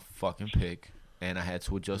took my fucking pick and I had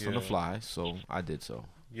to adjust on the Yeah. fly, so I did so.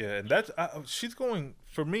 Yeah, and that's she's going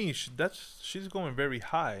for me. She's going very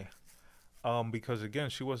high, because again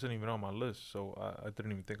she wasn't even on my list, so I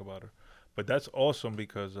didn't even think about her. But that's awesome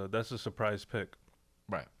because that's a surprise pick.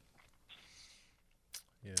 Right.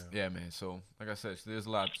 Yeah, Yeah, man. So, like I said, there's a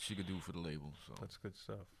lot she could do for the label. So that's good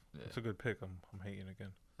stuff. Yeah. That's a good pick. I'm hating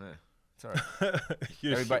again. it's all right.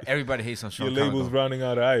 Your Everybody hates on your Sean label's Congo. running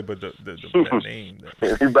out of eye, but the that name.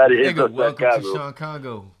 Everybody hates Nigga, on welcome to Chicago. Sean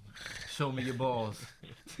Congo. Show me your balls.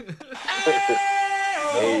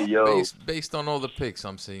 Hey, yo. Based on all the picks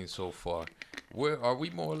I'm seeing so far, where are we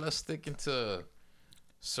more or less sticking to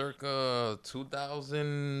circa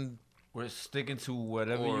 2000 We're sticking to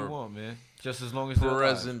whatever you Or want, man. Just as long as they're alive.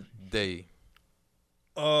 present day?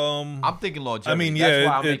 I'm thinking longevity. I mean, That's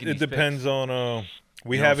why yeah, I'm it making these depends picks. on.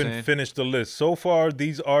 We You know what I'm haven't saying? finished the list so far.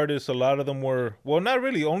 These artists, a lot of them were not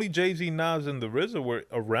really. Only Jay-Z, Nas, and the RZA were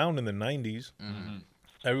around in the '90s.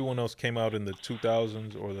 Everyone else came out in the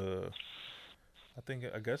 2000s or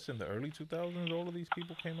I guess in the early 2000s. All of these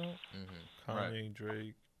people came out. Kanye,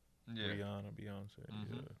 Drake, Rihanna, Beyonce,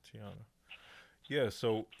 Tiana. Yeah,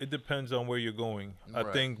 so it depends on where you're going. I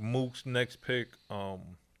Right. think Mook's next pick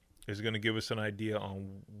is gonna give us an idea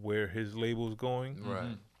on where his label's going.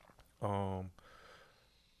 Right.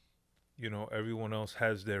 everyone else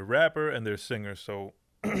has their rapper and their singer, so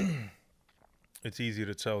it's easy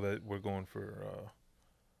to tell that we're going for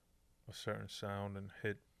a certain sound and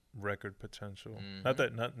hit record potential. Not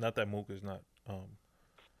that Mook is not.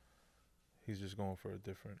 He's just going for a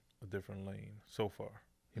different lane so far.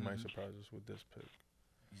 He might surprise us with this pick.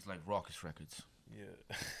 He's like Raucous Records.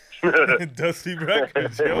 Yeah. Dusty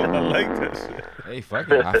Records, yo. I like that shit. Hey, fuck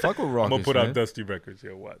it. I fuck with Raucous, I'm going to put man. out Dusty Records,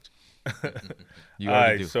 yo. Watch. You All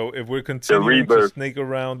already right, do. so if we're continuing to Rebirth. snake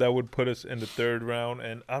around, that would put us in the third round.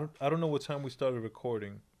 And I don't know what time we started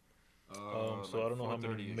recording. So I don't know how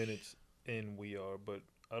many 4:30-ish. minutes in we are, but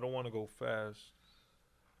I don't want to go fast.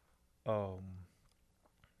 Damn,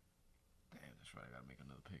 that's right. I gotta make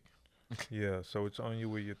another pick. Yeah, so it's on you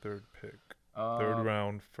with your third pick. Uh, Third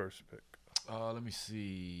round, first pick. Let me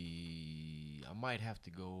see. I might have to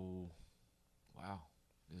go. Wow,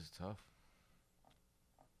 this is tough.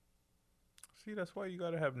 See, that's why you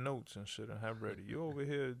gotta have notes and shit and have ready. You over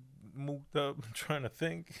here mooked up trying to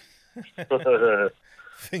think.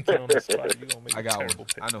 Thinking on the spot. You gonna make I a got one. terrible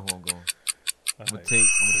pick. I know who I'm going. I'm gonna Alright. take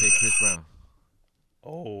Chris Brown.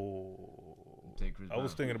 Oh. Take Chris I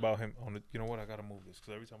was Brown. thinking about him on the. You know what? I gotta move this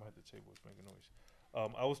because every time I hit the table, it's making noise.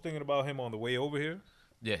 I was thinking about him on the way over here,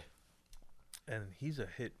 Yeah, and he's a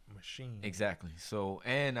hit machine. exactly. So,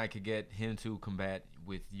 and I could get him to combat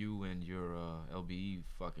with you and your LBE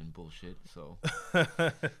fucking bullshit. So, you know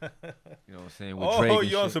what I'm saying? With Drake Oh, and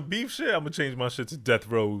you on shit. some beef shit? I'm gonna change my shit to Death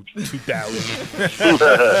Row 2000.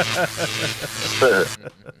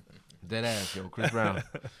 Dead ass, yo, Chris Brown.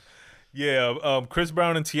 Yeah, Chris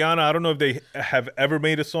Brown and Tiana. I don't know if they have ever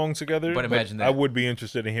made a song together, But imagine that. I would be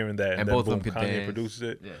interested in hearing that. And then both of them boom, could Kanye dance. produces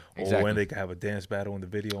it. Yeah, Or exactly. when they could have a dance battle in the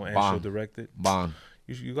video and Bomb. she'll direct it. Bond.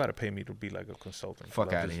 You got to pay me to be like a consultant. 'cause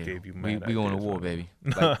Fuck I out of just here. gave you We mad going to ideas war, right baby.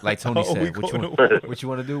 now. Like Tony Oh, we said. going to war. What you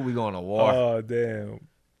want to do? We going to war. Oh, damn.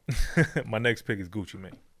 My next pick is Gucci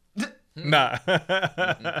Mane. Nah.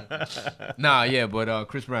 Nah, yeah, but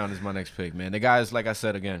Chris Brown is my next pick, man. The guy's, like I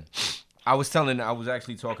said again, I was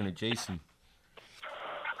actually talking to Jason,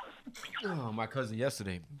 my cousin,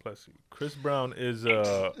 yesterday. Bless you. Chris Brown is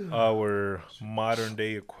our modern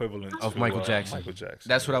day equivalent Of to, Michael Jackson. Michael Jackson.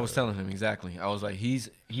 That's what I was telling him, exactly. I was like, he's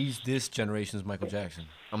this generation's Michael Jackson.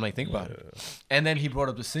 I'm like, think about it. And then he brought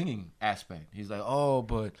up the singing aspect. He's like, oh,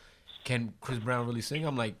 but can Chris Brown really sing?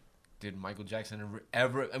 I'm like, did Michael Jackson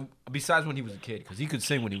ever, besides when he was a kid, because he could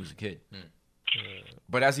sing when he was a kid.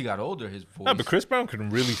 But as he got older, his voice. Nah, but Chris Brown can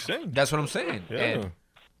really sing. That's what I'm saying. Yeah.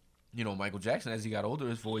 And, Michael Jackson, as he got older,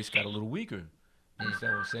 his voice got a little weaker. You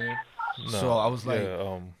understand what I'm saying? So I was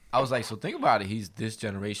like, so think about it. He's this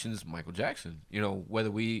generation's Michael Jackson. Whether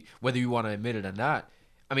you want to admit it or not.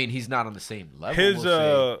 I mean, he's not on the same level. His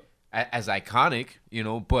we'll say, as iconic,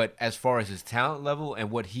 but as far as his talent level and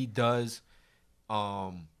what he does,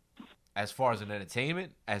 as far as an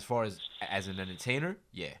entertainment, as far as an entertainer,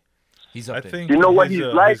 yeah, he's up I there. think You know what his, he's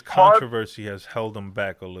like, his controversy has held him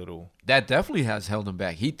back a little. That definitely has held him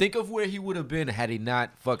back. Think of where he would have been had he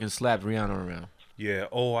not fucking slapped Rihanna around. Yeah.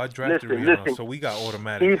 Oh, I drafted Listen, Rihanna, listen. so we got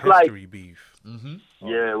automatic He's like- history beef.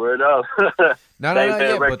 Yeah, word up. No, Same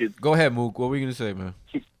yeah, records. but go ahead, Mook. What were you gonna say, man?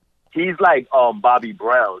 He's like Bobby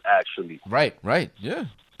Brown, actually. Right, yeah,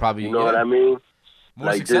 probably. You know what I mean? More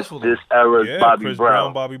Like this successful. this era's Yeah, Bobby Chris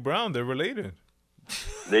Brown. Bobby Brown, they're related.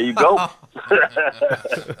 There you go. I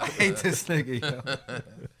hate this nigga. Yo.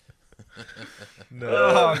 No.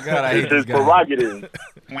 Oh god, I hate It's this his guy. prerogative.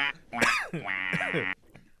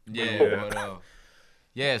 Yeah, but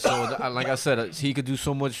yeah. So like I said, he could do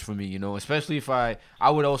so much for me, Especially if I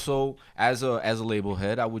would also, as a label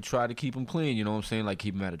head, I would try to keep him clean. You know what I'm saying? Like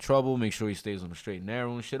keep him out of trouble, make sure he stays on the straight and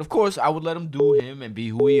narrow and shit. Of course, I would let him do him and be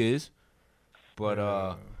who he is. But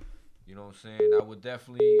you know what I'm saying? I would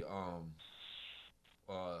definitely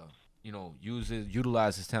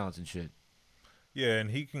utilize his talents and shit. Yeah,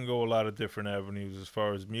 and he can go a lot of different avenues as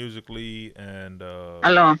far as musically and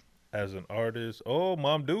Hello. as an artist. Oh,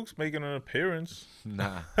 Mom Duke's making an appearance.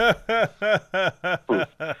 Nah.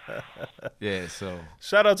 Yeah, so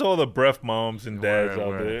Shout out to all the breath moms and dads out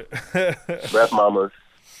Word. there. Breath mamas.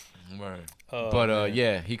 word. Oh, But man.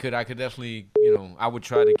 yeah, I could definitely, I would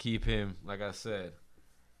try to keep him, like I said,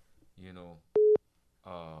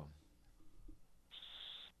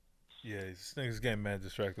 Yeah, this nigga's getting mad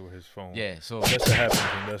distracted with his phone. yeah, so That shit happens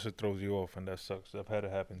and that shit throws you off and that sucks. I've had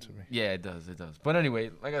it happen to me. yeah, it does. But anyway,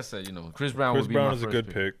 like I said, Chris Brown Chris would be Brown my is a first good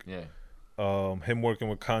pick. Yeah. Him working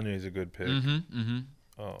with Kanye is a good pick.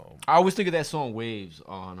 I always think of that song Waves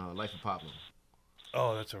on Life of Pablo.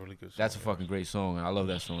 Oh, that's a really good song. That's a fucking great song. I love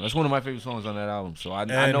that song. That's one of my favorite songs on that album. So I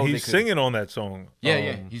And know he's they could, singing on that song.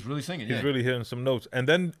 Yeah, he's really singing. He's Yeah. really hitting some notes. And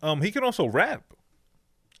then he can also rap.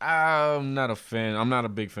 I'm not a fan. I'm not a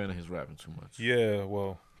big fan of his rapping too much. Yeah,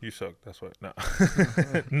 well, you suck. That's why. Nah,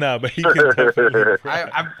 nah, but he can definitely.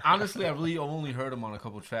 I honestly, I really only heard him on a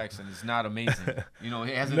couple tracks, and it's not amazing. You know,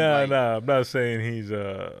 he hasn't. Nah. I'm not saying he's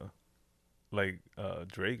like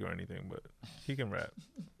Drake or anything, but he can rap.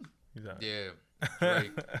 He's all right. Yeah,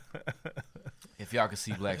 Drake. If y'all could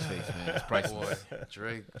see Black's face, man, it's priceless. Boy,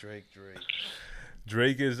 Drake.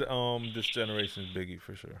 Drake is this generation's Biggie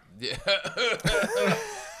for sure. Yeah.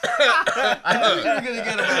 I knew you were gonna get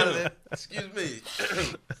him out of there. Excuse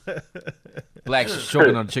me. Black's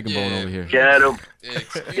choking on a chicken bone over here. Get him.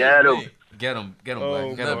 Excuse Get him. me. Get him, Oh,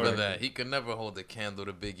 Black. Get him, Never Black. that. He could never hold a candle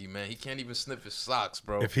to Biggie, man. He can't even sniff his socks,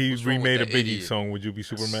 bro. If he What's wrong with remade a that Biggie idiot? song, would you be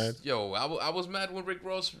super mad? Yo, I was mad when Rick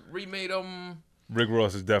Ross remade Rick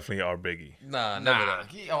Ross is definitely our Biggie. Nah, never Nah,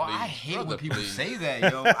 that. yo, I Please. hate Brother, when people please. say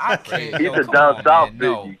that, yo. I can't. He's yo, a come down on, south man.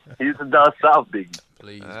 No. Biggie. He's a down south Biggie.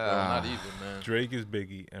 Please, bro, not even, man. Drake is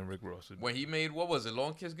Biggie and Rick Ross is When he made, what was it,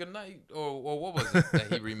 Long Kiss Goodnight? Or what was it that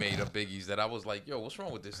he remade of Biggie's that I was like, yo, what's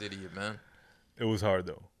wrong with this idiot, man? It was hard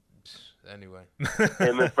though. Anyway.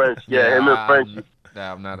 Him and French. Yeah, him and French.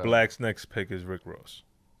 Nah, I'm not a. Black's next pick is Rick Ross.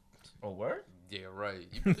 Oh, word? Yeah, right.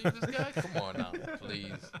 You believe this guy? Come on now,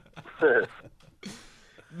 please.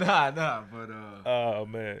 Nah, but Oh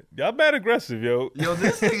man, y'all mad aggressive, yo. yo,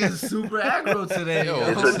 this nigga's super aggro today, Yo, yo.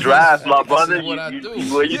 It's a draft, my This brother. is what I do.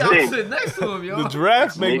 What you Yeah, I'm think? sitting next to him, yo. The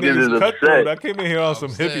draft make Niggas is niggas upset. cutthroat. I came in here on I'm some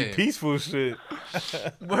saying. hippie peaceful shit.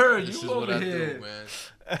 Word, This is you what over I here. do, man.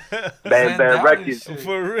 Bang Bang Bang Records. shit.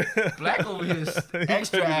 For real. Black over here is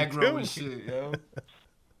extra ready to aggro kill and me. shit, yo.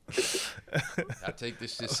 I take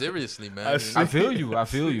this shit seriously, man. I see. I feel you.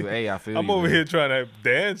 Hey, I feel you. I'm over man. here trying to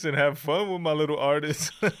dance and have fun with my little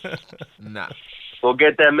artists. Nah. Go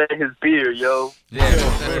get that man his beer, yo. Yeah,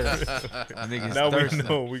 nigga's Now we thirsting.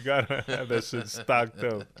 know we gotta have that shit stocked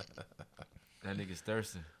up. That nigga's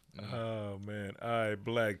thirsting. Oh man. All right,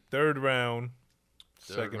 Black. Third round.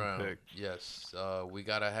 Third Second round. pick. Yes. We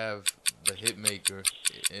gotta have the hit maker,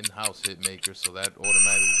 in-house hit maker, so that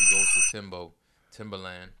automatically goes to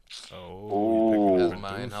Timberland. Oh. Ooh. As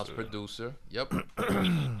my in-house producer. Yep.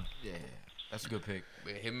 Yeah, that's a good pick.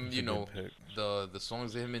 With him, That's you a know, good pick. the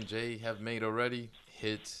songs that him and Jay have made already,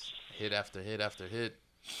 hit after hit after hit.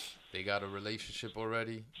 They got a relationship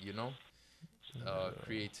already, you know.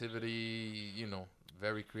 Creativity, you know,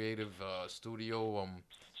 very creative studio.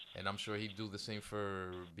 And I'm sure he'd do the same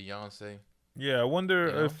for Beyonce. Yeah, I wonder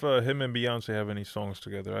You know? if him and Beyonce have any songs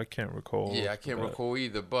together. I can't recall. Yeah, I can't that. recall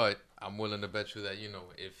either, but I'm willing to bet you that, you know,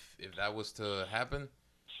 if that was to happen,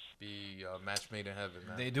 be a match made in heaven,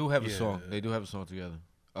 man. They do have a Yeah. song. They do have a song together.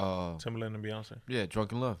 Timberland and Beyonce. Yeah,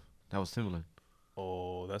 Drunken Love. That was Timberland.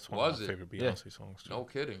 Oh, that's one Was of my it? favorite Yeah. Beyonce songs too. No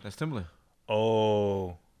kidding. That's Timberland.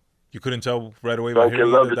 Oh, you couldn't tell right away by Drunken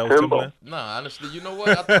hearing Love that is was Timbo. Timberland? Nah, honestly, you know what?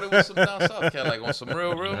 I thought it was some down south cat, like on some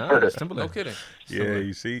real. Nah, that's No Timberland. kidding. Yeah,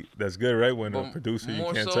 you see, that's good, right? When a But producer, you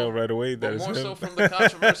more can't so- tell right away that But it's more him. so from the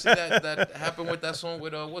controversy that happened with that song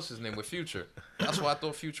with what's his name, with Future. That's why I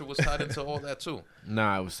thought Future was tied into all that too,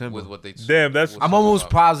 Nah, it was with Timberland. what they. Damn, that's- was I'm talking almost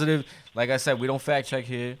about. positive. Like I said, we don't fact check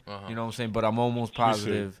here. Uh-huh. You know what I'm saying? But I'm almost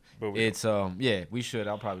positive. but we It's yeah, we should.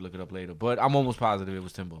 I'll probably look it up later. But I'm almost positive it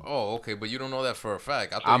was Timbo. Oh, okay, but you don't know that for a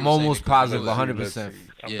fact. I thought I'm you were saying almost it 'cause you positive, know that. 100%.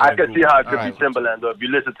 Yeah. I can see how it could Alright. be Timberland though. If you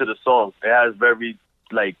listen to the song, it has very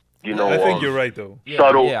like you know. I think you're right though. Yeah,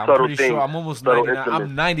 Subtle- yeah, I'm subtle pretty things, sure. I'm almost subtle 99. I'm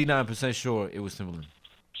instruments. 99% sure it was Timberland.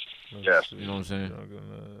 Yeah. You know what I'm saying?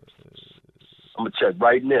 I'm gonna check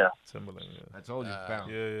right now. Timberland, yeah. I told you. Uh,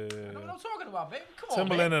 Yeah, yeah, I know what yeah. I'm talking about, baby. Come on,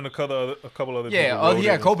 Timberland man. and a couple other Yeah, people. wrote he it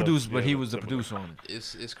had and co-produced, stuff. but Yeah, he was the Timberland. producer on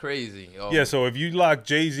it. It's crazy. Oh, Yeah, so if you lock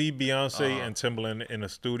Jay-Z, Beyonce, Uh-huh. and Timberland in a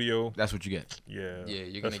studio, That's what you get. yeah, Yeah,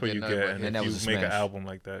 you're that's gonna what you get get. nothing but And hits. And that if was you a make an smash. album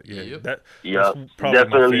like that, yeah, Yep. that's Yeah, probably my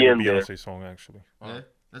definitely favorite in there. Beyonce song actually. Uh,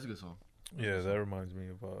 That's a good song. Yeah, that reminds me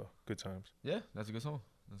of Good Times. Yeah, that's a good song.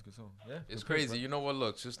 That's a good song. Yeah, It's crazy. You know what?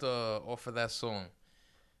 Look, just off of that song,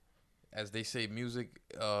 as they say, music,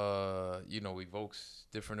 you know, evokes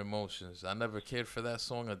different emotions. I never cared for that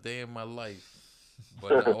song a day in my life,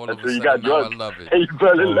 but all of a Until you sudden got now I drunk. love it. Hey, you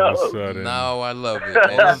fell in All of a love. sudden, Now I love it.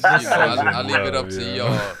 And, you know, I leave it up to Yeah.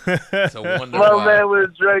 y'all to wonder My why. man was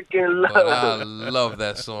drinking But I love. love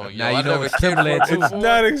that song. Yo, Now I you know never it's cared for Timberland, it too. It's before.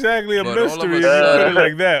 not exactly a But all of mystery. a If you put sudden- it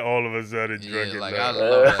like that, all of a sudden, Yeah, drinking like love. I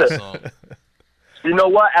love that song. You know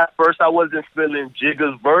what? At first, I wasn't feeling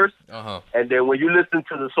Jigga's verse, Uh-huh. and then when you listen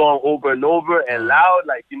to the song over and over and loud,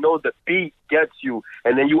 like you know, the beat gets you,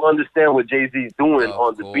 and then you understand what Jay Z's doing Of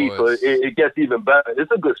on the beat, so course. it gets even better.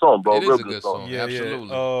 It's a good song, bro. It is Real a good song. Yeah, Absolutely.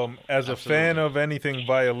 yeah. As a fan Absolutely. of anything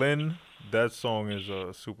violin, that song is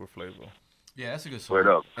a super flavor. Yeah, that's a good song. Word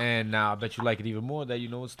up. And now I bet you like it even more that you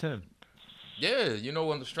know it's Tim. Yeah, you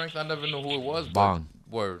know, on the strength, I never knew who it was. But Bong.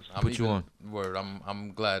 word. Put you on. Word.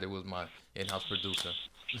 I'm glad it was my in-house producer.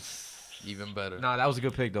 Even better. Nah, that was a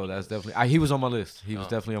good pick though. That's definitely. He was on my list. He was Oh.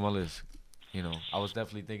 definitely on my list. You know, I was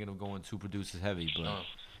definitely thinking of going 2 producers heavy, but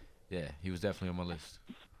yeah, he was definitely on my list.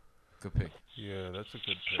 Good pick. Yeah, that's a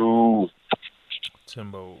good pick. True.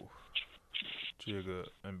 Timbo, Jigga,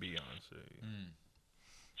 and Beyonce.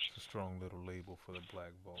 It's a strong little label for the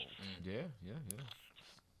Black Vault. Yeah.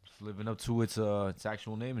 It's living up to its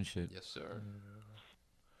actual name and shit. Yes, sir.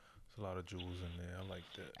 There's a lot of jewels in there. I like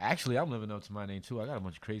that. Actually, I'm living up to my name too. I got a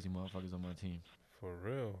bunch of crazy motherfuckers on my team. For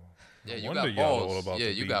real. Yeah, No you wonder got y'all all balls. about Yeah,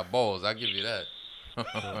 the you beef. got balls. I give you that. For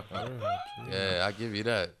real, G. Yeah, I give you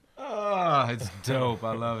that. It's dope.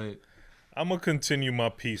 I love it. I'm gonna continue my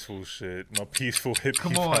peaceful shit, my peaceful hippie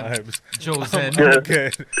Come on. vibes. Josen. Okay,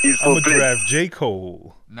 I'm gonna draft J.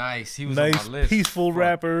 Cole. Nice. He was Nice, on my list. peaceful Fuck.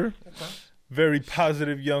 rapper. Very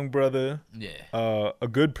positive young brother. Yeah, A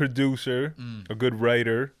good producer, a good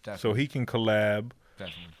writer, so Definitely. he can collab.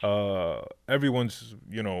 definitely. Everyone's,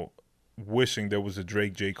 wishing there was a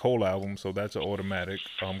Drake J. Cole album, so that's an automatic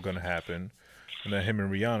gonna happen. And then him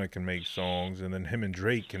and Rihanna can make songs, and then him and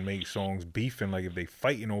Drake can make songs beefing, like if they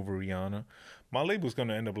fighting over Rihanna. My label's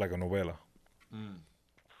gonna end up like a novella.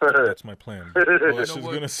 That's my plan. This is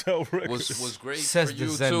what? gonna sell records. Was great Says for the you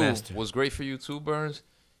Zen too. master. Was great for you too, Burns.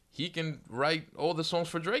 He can write all the songs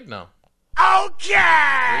for Drake now. Oh.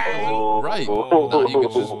 Right. Now he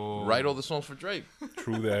can just write all the songs for Drake.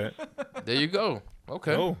 True that. There you go.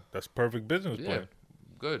 Okay. No, that's perfect business Yeah. plan.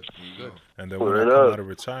 Good. Good. And then when I Word come up. out of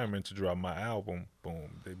retirement to drop my album,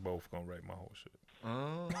 boom, they both gonna write my whole shit.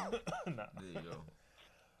 There you go.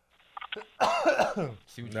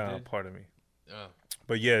 See what you Nah, did? pardon me. Yeah.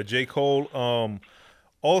 But yeah, J. Cole.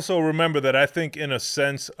 Also remember that I think in a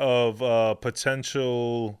sense of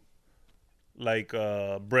potential, like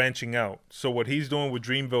branching out. So what he's doing with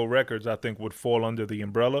Dreamville Records, I think would fall under the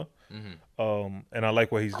umbrella. And I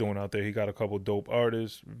like what he's doing out there. He got a couple dope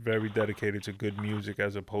artists, very dedicated to good music,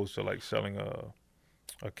 as opposed to like selling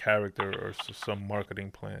a character or some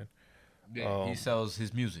marketing plan. Yeah, he sells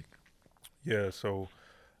his music. Yeah, so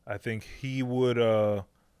I think he would.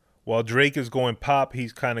 While Drake is going pop,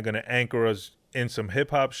 he's kind of gonna anchor us in some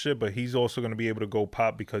hip hop shit, but he's also gonna be able to go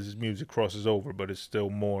pop because his music crosses over, but it's still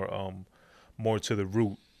more to the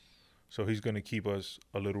root. So he's gonna keep us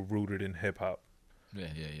a little rooted in hip hop. Yeah.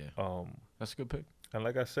 That's a good pick. And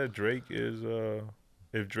like I said, Drake is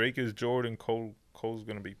if Drake is Jordan, Cole's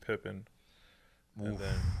gonna be Pippen, and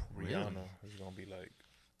then Rihanna is gonna be like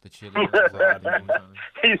The chili.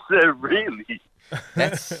 He said, really?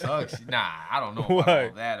 That sucks. Nah, I don't know about Why?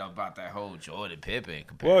 all that about that whole Jordan Pippen.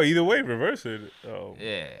 Well, either way, reverse it.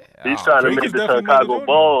 Yeah. He's Oh, trying to Drake make is the definitely Chicago Michael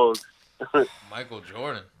Bulls. Michael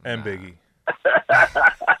Jordan. And Biggie.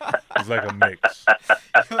 It's like a mix.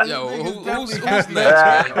 Yo, who's next,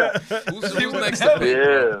 man? Who's next to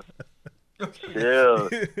pick? Yeah.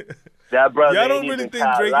 That brother Y'all ain't don't really even think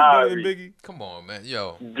Kyle Drake is better than Lowry. Biggie? Come on, man.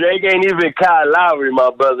 Yo. Drake ain't even Kyle Lowry, my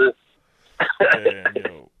brother. Yeah,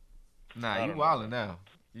 yo. Nah, you wildin' now.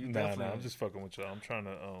 You Nah, definitely- I'm just fucking with y'all. I'm trying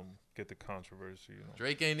to get the controversy, you know.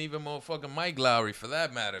 Drake ain't even motherfucking Mike Lowry for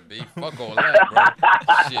that matter, B. Fuck all that,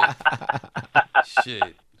 bro.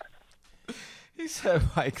 Shit. He said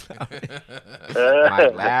Mike Lowry.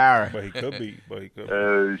 Mike Lowry. But he could be. Oh, When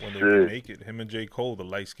they shit. remake it, him and J. Cole, the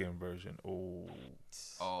light skinned version. Oh,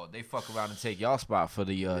 Oh, they fuck around and take y'all spot for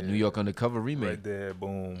the New York Undercover remake. right there,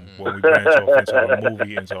 boom. When we branch off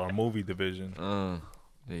into our movie division,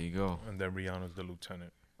 There you go. and then Rihanna's the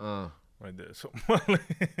lieutenant. Right there. So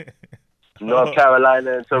North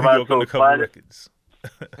Carolina and New York Toronto Undercover finest. Records.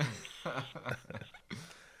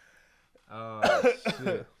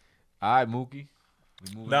 Shit. All right, Mookie.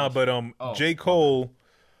 We moving Nah, on. but J. Cole,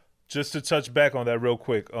 just to touch back on that real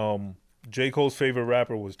quick, J. Cole's favorite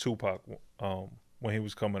rapper was Tupac when he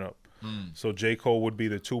was coming up. So J. Cole would be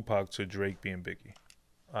the Tupac to Drake being Biggie.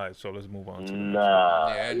 All right, so let's move on to the next. Nah.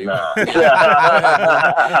 Yeah, anyway. Oh, It's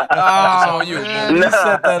on you, man, Mookie. you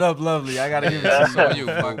set that up lovely. I gotta give it It's to on you.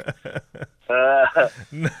 you, Mookie.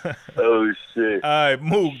 Oh, shit. All right,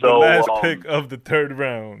 move. The So, last pick of the third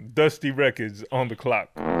round. Dusty Records on the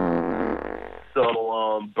clock.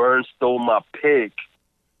 So, Burn stole my pick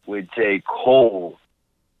with J. Cole.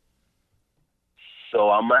 So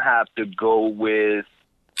I'm gonna have to go with.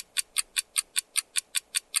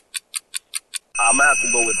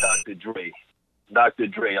 Dr. Dre. Dr.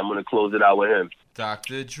 Dre. I'm gonna close it out with him.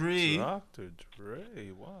 Dr. Dre. Dr.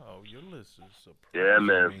 Dre. Wow, your list is surprising. Yeah,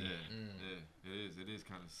 man. me. It is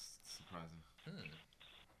kind of surprising.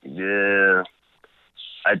 Yeah.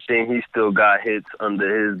 I think he still got hits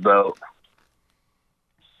under his belt.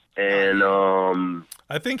 And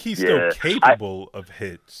I think he's Yeah. still capable of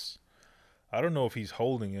hits. I don't know if he's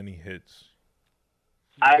holding any hits.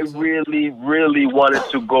 I really, really wanted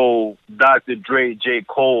to go Dr. Dre, J.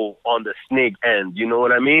 Cole on the snake end. You know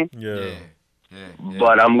what I mean? Yeah.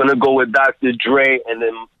 But I'm gonna go with Dr. Dre, and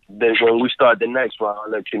then when we start the next round, I'll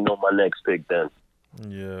let you know my next pick. Then.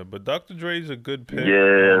 Yeah, but Dr. Dre's a good pick.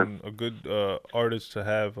 Yeah. A good artist to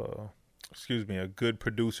have. A good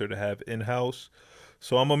producer to have in house.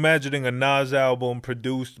 So I'm imagining a Nas album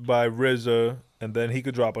produced by RZA, and then he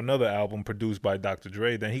could drop another album produced by Dr.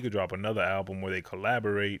 Dre. Then he could drop another album where they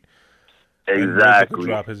collaborate. And RZA could Exactly.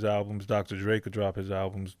 drop his albums. Dr. Dre could drop his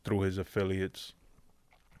albums through his affiliates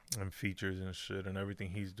and features and shit, and everything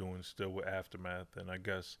he's doing still with Aftermath. And I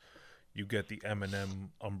guess you get the Eminem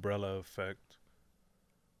umbrella effect.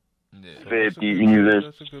 Yeah. So 50 even.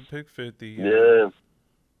 That's a good pick, 50. Yeah.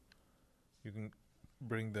 You can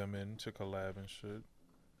bring them in to collab and shit.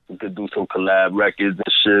 We could do some collab records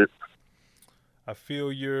and shit. I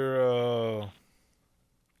feel your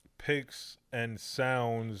picks and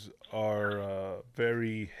sounds are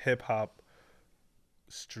very hip hop,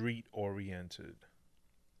 street oriented.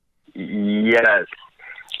 Yes.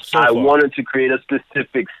 So I far. wanted to create a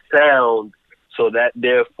specific sound, so that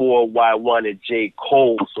therefore why I wanted J.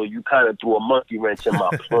 Cole. So you kind of threw a monkey wrench in my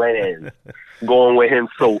plans, going with him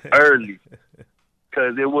so early.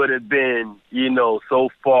 Because it would have been, so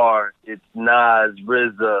far it's Nas,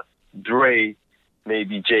 RZA, Dre,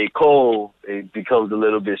 maybe J. Cole. It becomes a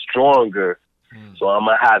little bit stronger. So I'm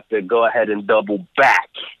going to have to go ahead and double back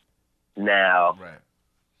now. Right.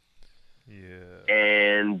 Yeah.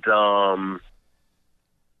 And,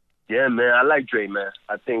 yeah, man, I like Dre, man.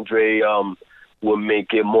 I think Dre will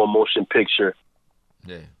make it more motion picture.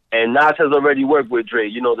 Yeah. And Nas has already worked with Dre.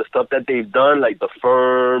 The stuff that they've done, like The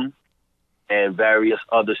Firm and various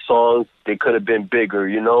other songs, they could have been bigger,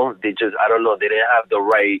 They just, I don't know, they didn't have the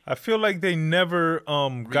right. I feel like they never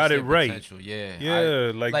got it Reach their right. potential, yeah.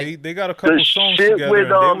 Yeah, they got a couple The songs shit together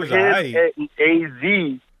with and they was alright.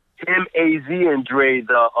 him, AZ, and Dre,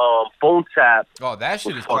 the phone tap Oh, that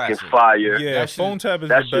shit was is fucking classic. fire. Yeah, That shit- Phone Tap is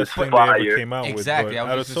that the best shit's thing they ever fire. came out Exactly, with. I But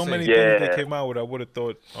was out of just so gonna many say. things Yeah. they came out with, I would have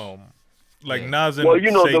thought, like Yeah. Nas and Well,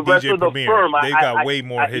 say the rest DJ of the Premier, Firm, they got I- way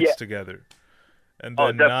more I- hits yeah. together. And Oh,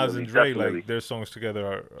 then Nas definitely, and Dre, definitely. like their songs together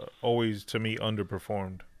are always to me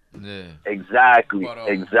underperformed. Yeah. Exactly, But,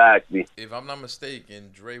 exactly. If I'm not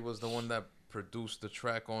mistaken, Dre was the one that produced the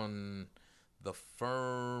track on The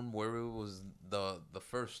Firm, where it was the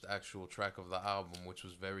first actual track of the album, which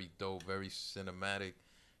was very dope, very cinematic.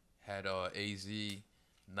 Had AZ,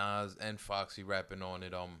 Nas, and Foxy rapping on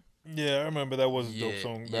it. Yeah, I remember that was a dope Yeah,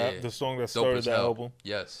 song. yeah. The song that Dope started as the hell. album.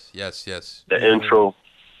 Yes. The intro.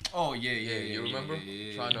 Oh, yeah. You remember?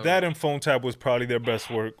 Trying to- That and Phone Tap was probably their best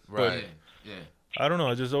work. Right. Yeah. But I don't know.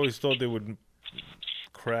 I just always thought they would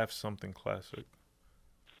craft something classic.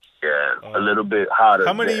 Yeah, a little bit hotter.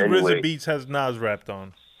 How many anyway. RZA beats has Nas rapped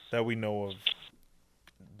on that we know of?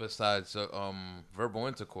 Besides Verbal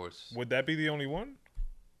Intercourse. Would that be the only one?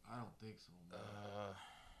 I don't think so.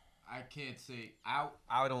 I can't say.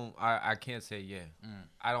 I can't say yeah.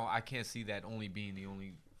 I can't see that only being the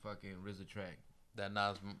only fucking RZA track. That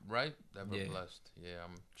Nas, right? That we're Yeah. blessed. Yeah,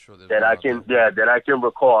 I'm sure there's that one I out can, there. that I can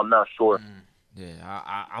recall. I'm not sure.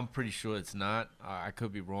 Yeah, I'm pretty sure it's not. I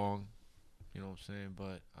could be wrong. You know what I'm saying?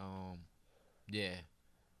 But yeah,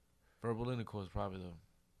 Verbal Intercourse is probably the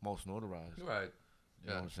most notarized. Right. You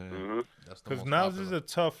know what I'm saying? Mm-hmm. That's the Because most Nas is popular. a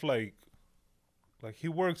tough like he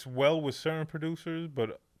works well with certain producers,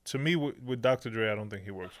 but to me with Dr. Dre, I don't think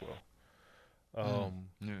he works well.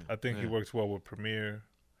 Yeah, I think he yeah. works well with Premier.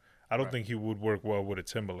 I don't think he would work well with a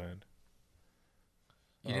Timbaland.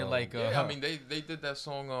 You didn't like? Yeah, I mean they did that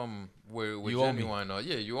song where with You Owe Me. Genuine.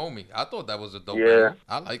 Yeah, You Owe Me. I thought that was a dope Yeah. album.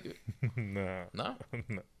 I like it. Nah. No.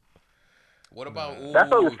 No. What about That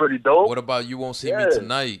song was pretty dope. What about You Won't See Yeah. Me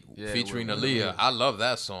Tonight Yeah, featuring with- Aaliyah? I love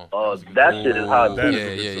that song. Oh, that shit is hot. That too.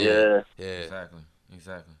 is a good yeah. Yeah.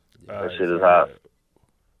 Exactly. Alright, shit is so, hot.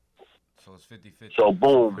 So it's 50-50. So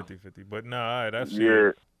boom. 50-50. But nah, all right, that's Yeah.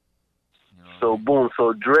 it. You know, So boom.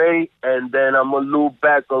 So Dre, and then I'm gonna loop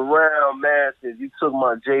back around, man. Since you took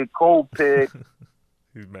my J. Cole pick,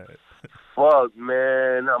 He's mad. fuck,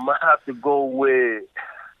 man. I'm gonna have to go with.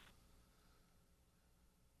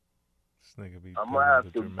 This nigga be I'm pulling gonna have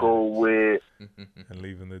the to dramatics go with. and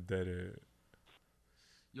leaving the dead air.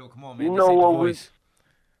 yo, come on, man. You This know ain't the what we- voice.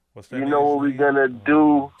 What's that You nigga's know what we name? gonna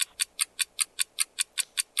do?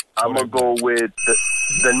 I'm gonna go with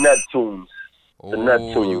the Neptunes. Oh,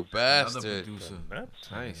 Neptunes. you Another bastard. producer.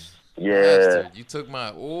 That's Nice. Yeah. Bastard. You took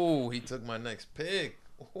my he took my next pick.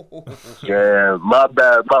 Yeah, my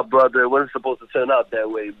bad, my brother. It wasn't supposed to turn out that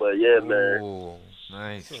way, but yeah, man. Ooh,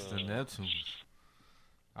 nice. The Neptunes.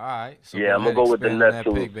 All right. So Yeah, I'm gonna ahead, go with the expand on that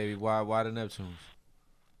Neptunes. pick, baby. Why the Neptunes?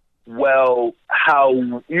 Well, how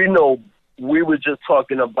we were just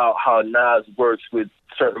talking about how Nas works with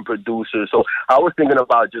certain producers. So I was thinking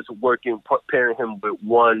about just pairing him with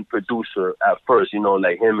one producer at first,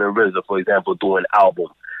 like him and RZA, for example, doing an album.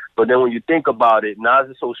 But then when you think about it, Nas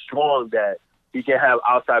is so strong that he can have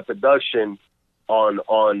outside production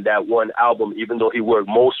on that one album, even though he worked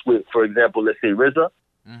most with, for example, let's say RZA.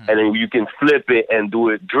 And then you can flip it and do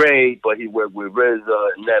it Dre, but he worked with RZA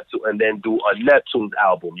and Neptune, and then do a Neptune's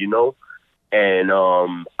album, And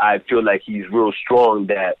I feel like he's real strong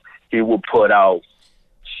that he will put out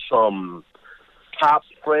some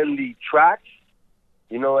pop-friendly tracks,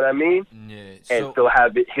 you know what I mean? Yeah. And still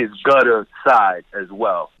have it his gutter side as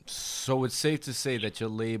well. So it's safe to say that your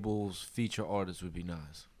label's feature artist would be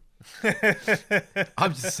Nas.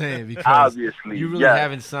 I'm just saying because Obviously, you really yes.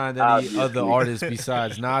 haven't signed any other artists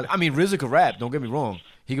besides Nas. I mean, RZA could rap. Don't get me wrong.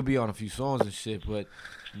 He could be on a few songs and shit, but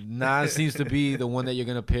Nas seems to be the one that you're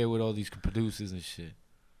gonna pair with all these producers and shit.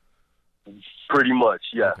 Pretty much,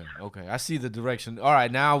 yeah. Okay. I see the direction. All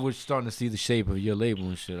right, now we're starting to see the shape of your label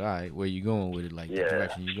and shit. All right, where you going with it? Like the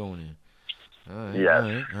direction you're going in. All right.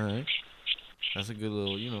 Yeah. All right. That's a good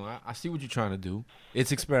little. I see what you're trying to do.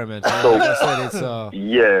 It's experimental. Like I said, it's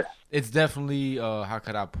yeah. It's definitely how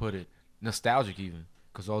could I put it? Nostalgic even,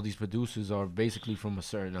 because all these producers are basically from a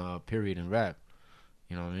certain period in rap.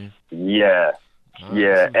 You know what I mean? Yeah.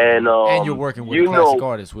 Yeah, and you're working with a classic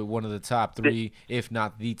artist, with one of the top 3, if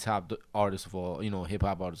not the top artist of all, hip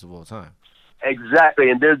hop artists of all time.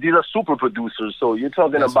 Exactly, and these are super producers. So you're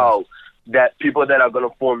talking about that people that are gonna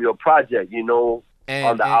form your project, on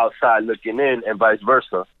the outside looking in, and vice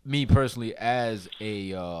versa. Me personally, as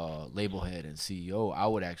a label head and CEO, I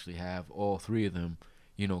would actually have all 3 of them,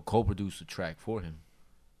 co-produce a track for him,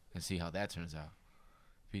 and see how that turns out.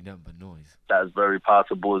 Be nothing but noise. That's very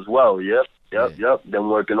possible as well. Yep. Them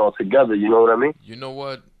working all together. You know what I mean? You know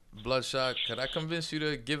what, Bloodshot? Could I convince you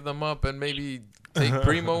to give them up and maybe take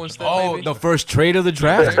Primo instead? Oh, maybe? the first trade of the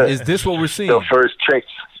draft? Is this what we're seeing? The first trade.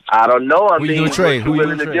 I don't know. I mean, you trade? Who you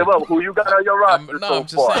willing to give up? Who you got on your roster? No, I'm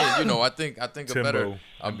just far? saying. I think Timbo a better.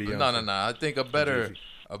 and Beyonce. No. I think a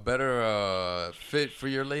better fit for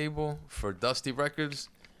your label for Dusty Records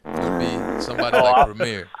would be somebody like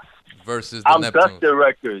Premier. Versus the I'm Neptunes. Dusty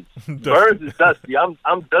Records. Burns is Dusty. I'm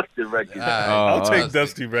Dusty Records. I'll take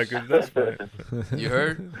Dusty Records. That's fine. You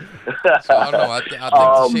heard? So I don't know. I think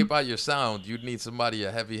to shape out your sound, you'd need somebody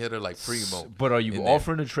a heavy hitter like Primo. But are you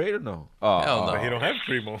offering a trade or no? Hell no. He don't have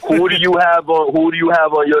Primo. Who do you have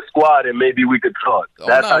on your squad, and maybe we could talk?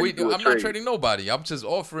 That's how you do a I'm trade. not trading nobody. I'm just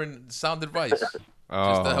offering sound advice, just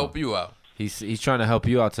to help you out. He's trying to help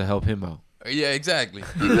you out to help him out. Yeah, exactly.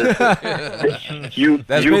 You That's can't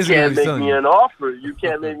basically what he's make telling me you. an offer. You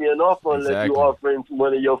can't make me an offer unless Exactly. you offering to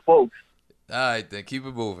one of your folks. All right, then keep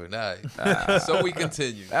it moving. All right. So we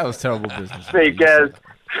continue. That was terrible business. Fake ass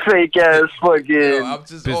fucking Yo, I'm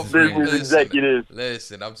just offering. business executive.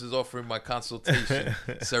 Listen, I'm just offering my consultation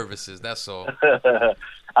services. That's all.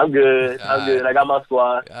 I'm good. I'm good. I got my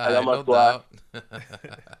squad. I got my no squad. doubt.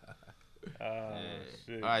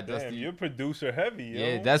 Shit. All right, Damn, Dusty. you're producer heavy, yo.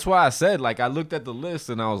 Yeah, that's why I said, like, I looked at the list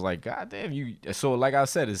and I was like, God damn, you. So, like I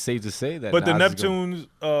said, it's safe to say that. But the Nas is gonna-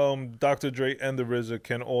 Neptunes, Dr. Dre, and the RZA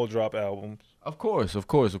can all drop albums. Of course. The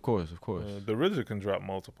RZA can drop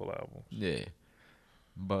multiple albums. Yeah.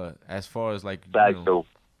 But as far as, like, Back though.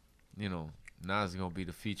 Nas is going to be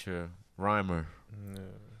the feature rhymer. Yeah.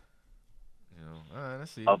 All right,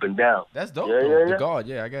 let's see. Up and down. That's dope, Yeah, though. yeah, The yeah. God,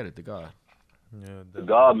 yeah, I get it. The God. Yeah, The definitely.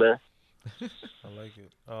 God, man. I like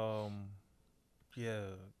it. Yeah.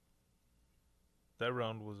 That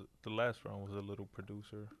round was the last round was a little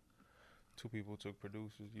producer. 2 people took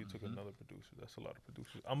producers. You took another producer. That's a lot of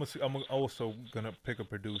producers. I'm also gonna pick a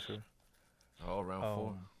producer. Oh, round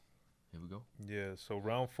 4. Here we go. Yeah. So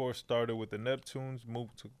round 4 started with the Neptunes. Mook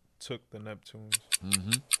took the Neptunes.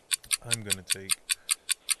 Mm-hmm. I'm gonna take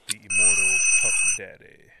the immortal Puff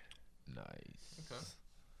Daddy Nice. Okay.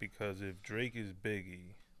 because if Drake is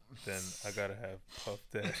Biggie, then I gotta have Puff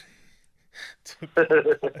Daddy.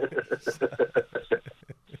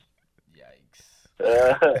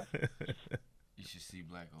 Yikes. You should see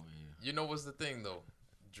Black over here. You know what's the thing though?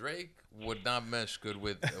 Drake would not mesh good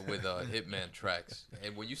with Hitman tracks.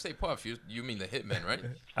 And when you say Puff, you mean the Hitman, right?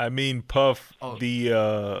 I mean Puff,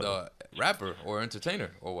 The rapper or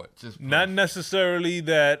entertainer or what? Just not necessarily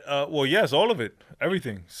that. Well, yes, all of it,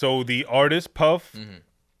 everything. So the artist Puff,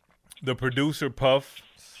 the producer Puff,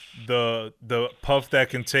 the Puff that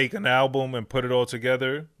can take an album and put it all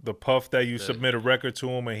together, the Puff that you submit a record to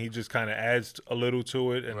him and he just kind of adds a little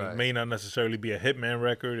to it, and it may not necessarily be a Hitman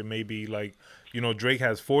record. It may be like, Drake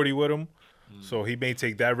has 40 with him, so he may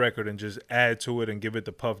take that record and just add to it and give it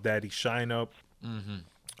the Puff Daddy shine up.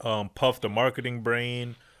 Puff the marketing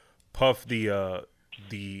brain, Puff the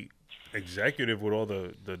executive with all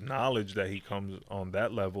the knowledge that he comes on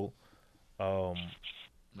that level.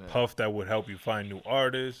 Puff that would help you find new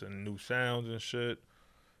artists and new sounds and shit.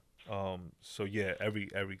 So yeah,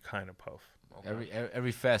 every kind of Puff. Okay.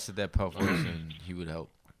 Every facet that Puff was in, he would help.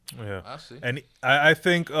 Yeah, I see. And I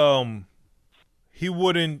think he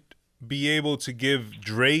wouldn't be able to give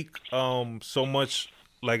Drake so much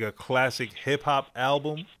like a classic hip hop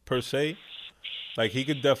album per se. Like he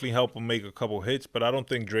could definitely help him make a couple hits, but I don't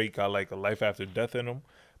think Drake got like a life after death in him.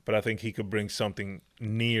 But I think he could bring something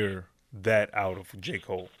near that out of J.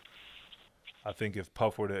 Cole. I think if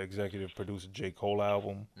Puff were to executive produce a J. Cole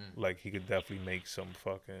album, like he could definitely make some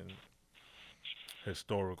fucking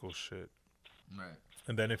historical shit. Right.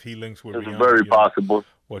 And then if he links with It's Rihanna, very possible.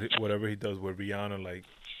 Whatever he does with Rihanna, like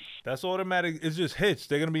that's automatic. It's just hits.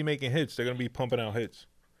 They're gonna be making hits. They're gonna be pumping out hits.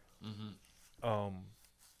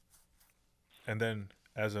 And then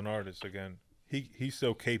as an artist, again, he's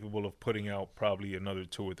still capable of putting out probably another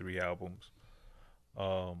 2 or 3 albums.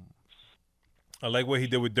 I like what he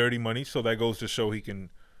did with Dirty Money, so that goes to show he can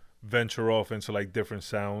venture off into like different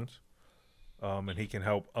sounds, and he can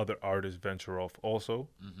help other artists venture off also.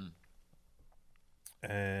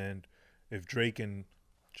 And if Drake and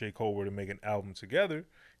J. Cole were to make an album together,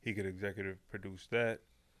 he could executive produce that.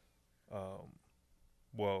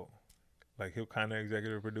 Well, like he'll kind of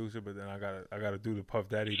executive produce it, but then I gotta do the Puff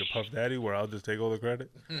Daddy, where I'll just take all the credit.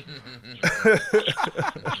 That's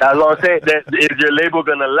what I'm saying. That is your label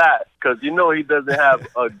gonna last? Because he doesn't have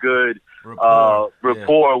a good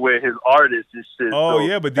rapport with his artists and shit. Oh, so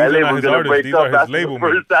yeah, but these are not his artists. These are his label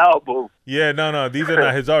mates. First album. Yeah, no, these are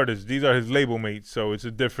not his artists. These are his label mates. So it's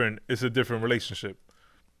a different relationship.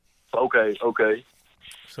 Okay.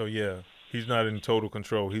 So yeah, he's not in total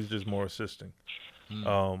control. He's just more assisting.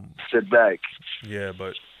 Sit back. Yeah,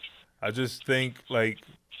 but I just think like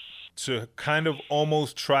to kind of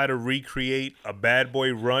almost try to recreate a Bad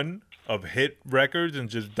Boy run of hit records and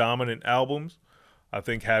just dominant albums, I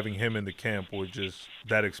think having him in the camp would just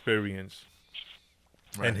that experience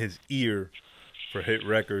and his ear for hit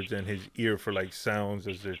records and his ear for like sounds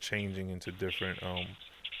as they're changing into different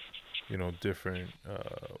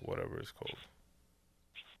whatever it's called.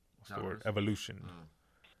 What's the word? Evolution.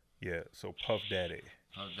 Yeah, so Puff Daddy.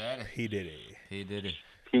 He did it.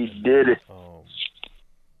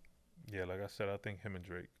 Yeah, like I said, I think him and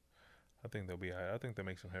Drake, I think they'll be high. I think they'll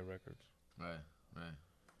make some hit records. Right.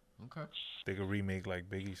 Okay. They could remake like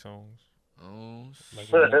Biggie songs. Oh,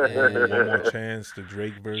 like one more chance, the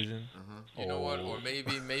Drake version. You know what? Or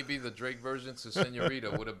maybe the Drake version to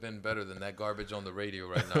Senorita would have been better than that garbage on the radio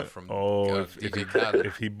right now from DJ Khaled.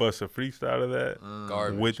 If he busts a freestyle of that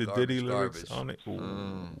with the Diddy lyrics on it,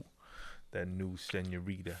 that new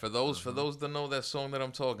Senorita. For those that know that song that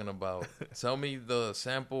I'm talking about, tell me the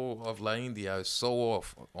sample of La India is so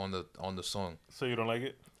off on the song. So you don't like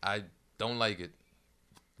it? I don't like it,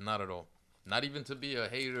 not at all. Not even to be a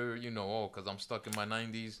hater, because I'm stuck in my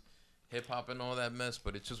 90s hip hop and all that mess,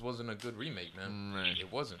 but it just wasn't a good remake, man. Right.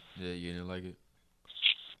 It wasn't. Yeah, you didn't like it.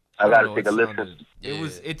 I gotta take a listen.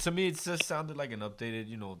 To me, it just sounded like an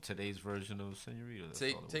updated, today's version of Senorita.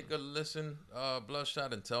 Take a listen,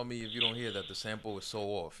 Bloodshot, and tell me if you don't hear that the sample is so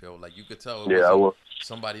off, yo. Like you could tell I will.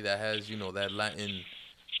 Somebody that has, that Latin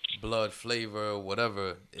blood flavor or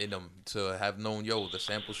whatever in them to have known, the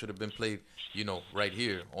sample should have been played, right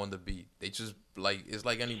here on the beat. They just it's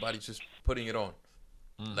like anybody just putting it on,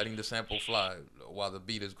 letting the sample fly while the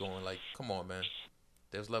beat is going. Like, come on, man.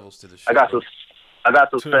 There's levels to the shit. I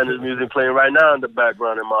got some Spanish music playing right now in the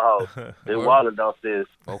background in my house. They wilding downstairs.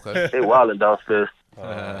 Okay. They wilding downstairs.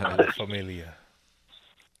 Familia.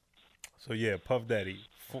 So yeah, Puff Daddy.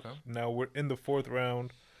 Okay. Now we're in the 4th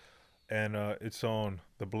round, and it's on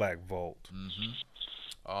the Black Vault.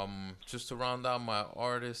 Just to round out my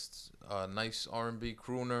artists, nice R&B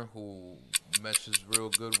crooner who meshes real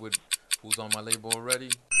good with who's on my label already.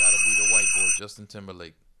 Gotta be the white boy, Justin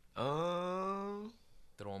Timberlake.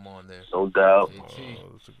 Throw him on there. No doubt.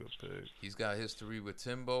 That's a good pick. He's got history with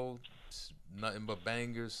Timbo. Nothing but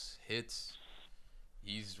bangers, hits.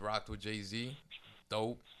 He's rocked with Jay-Z.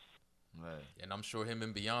 Dope. Right. And I'm sure him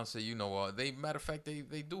and Beyonce, they matter of fact they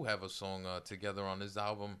do have a song together on this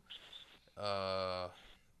album. The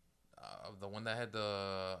one that had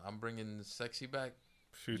I'm Bringing Sexy Back.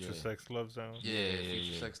 Future Yeah. Sex Love Sound. Yeah, yeah, Future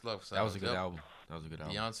yeah. Sex Love Sounds. That was a good Yep. album. That was a good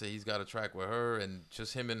album. Beyonce, he's got a track with her, and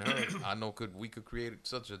just him and her. I know we could create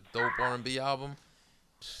such a dope R&B album.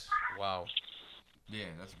 Wow. Yeah,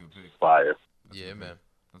 that's a good pick. Fire. Yeah, man.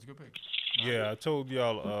 That's a good pick. Yeah, I told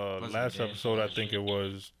y'all Wasn't last dance episode. I shit. think it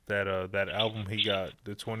was that album he got,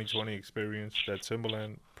 the 2020 Experience that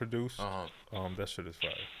Timbaland produced. That shit is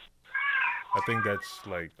fire. I think that's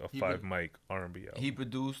like a He 5 mic R&B album. He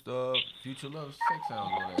produced Future Love Sex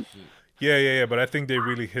Sounds, all that shit. Yeah. But I think they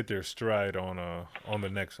really hit their stride on the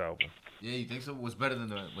next album. Yeah, you think so? Was better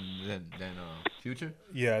than Future?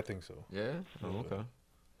 Yeah, I think so. Yeah. Oh, okay.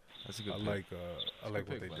 That's a good. I pick. like what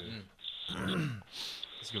pick, they man. did.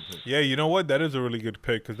 That's a good pick. Yeah, you know what? That is a really good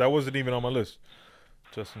pick because that wasn't even on my list.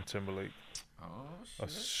 Justin Timberlake, Oh a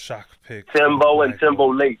shit. shock pick. Timbo and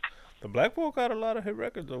Timbo Lake. The Black Boy got a lot of hit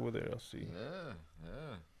records over there. I see. Yeah,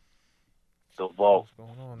 yeah. The Vault.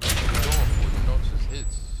 What's going on? What you going for? You know, just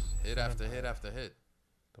hits. Hit after hit after hit.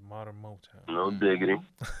 The modern Motown. No diggity.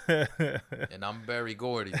 And I'm Barry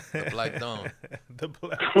Gordy, the Black Dong. The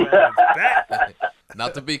Black Boy is back.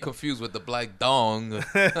 Not to be confused with the Black Dong.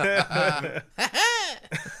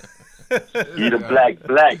 He the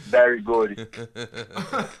black Barry Gordy.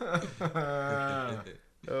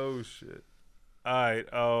 Oh shit. All right.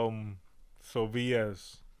 So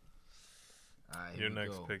VS, Alright, your here we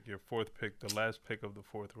next go. pick, your fourth pick, the last pick of the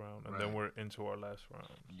fourth round, and then Right. we're into our last round.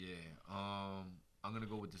 Yeah. I'm gonna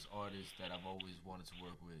go with this artist that I've always wanted to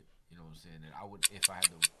work with. You know what I'm saying? That I would, if I had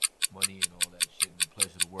the money and all that shit and the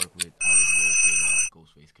pleasure to work with, I would work with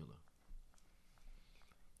Ghostface Killer.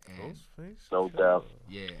 And Ghostface. No Killer. doubt.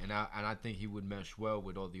 yeah, and I think he would mesh well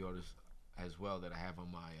with all the artists as well that I have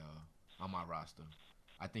on my roster.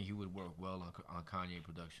 I think he would work well on Kanye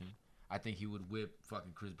production. I think he would whip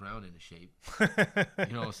fucking Chris Brown into shape.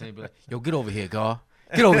 You know what I'm saying? Be like, yo, get over here, Gar.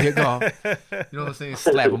 Get over here, Gar. You know what I'm saying?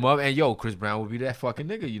 Slap him up. And yo, Chris Brown would be that fucking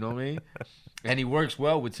nigga, you know what I mean? And he works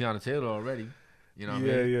well with Tiana Taylor already. You know what I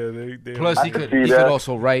mean? Yeah. They Plus, I he can could see that.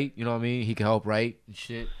 also write, you know what I mean? He could help write and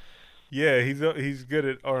shit. Yeah, he's good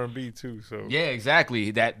at R&B too. So Yeah,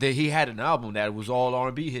 exactly. That he had an album that was all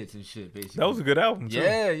R&B hits and shit, basically. that was a good album too.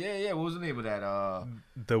 Yeah. What was the name of that?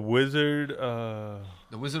 The Wizard,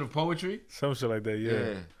 The Wizard of Poetry? some shit like that. Yeah,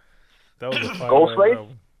 Yeah. that was a fire Ghostface?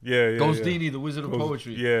 album. Yeah. Ghost yeah. Dini, The Wizard of Ghost-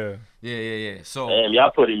 Poetry. Yeah, Yeah. So Damn, y'all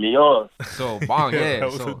putting me on. Bong, yeah. that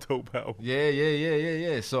was so, a dope album.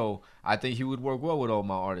 Yeah. So I think he would work well with all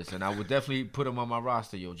my artists, and I would definitely put him on my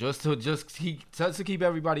roster, yo, just to keep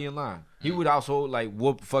everybody in line. He would also like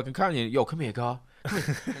whoop fucking Kanye. Yo, come here, Gar.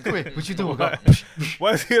 Come here. What you doing, Gar?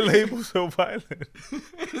 Why is your label so violent?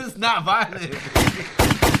 It's not violent.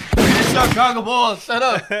 Chicago balls, shut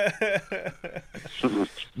up.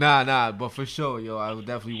 Nah, but for sure, yo, I would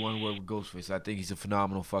definitely want to work with Ghostface. I think he's a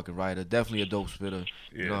phenomenal fucking writer, definitely a dope spitter.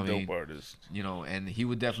 Yeah, You know what I dope mean? artist. You know, and he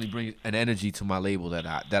would definitely bring an energy to my label that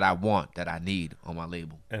I want, that I need on my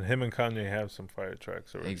label. And him and Kanye have some fire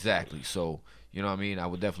tracks already. Exactly. So, you know what I mean? I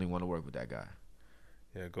would definitely want to work with that guy.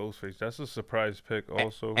 Yeah, Ghostface. That's a surprise pick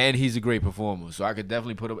also. And he's a great performer. So I could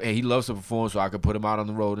definitely put him, and he loves to perform, so I could put him out on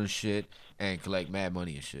the road and shit and collect mad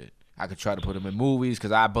money and shit. I could try to put him in movies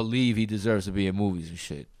because I believe he deserves to be in movies and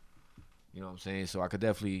shit. You know what I'm saying? So I could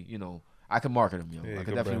definitely, you know, I could market him, yo. Yeah, I you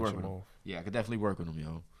could definitely branch work with him him. off. Yeah, I could definitely work with him,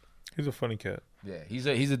 yo. He's a funny cat. Yeah, he's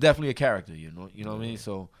definitely a character, you know what I mean?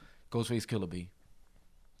 So Ghostface Killer B.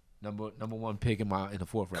 Number one pick in the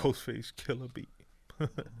fourth round. Ghostface Killer Beat.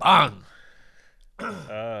 Bang!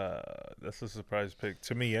 That's a surprise pick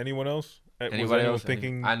to me. Anyone else? Was Anybody anyone else?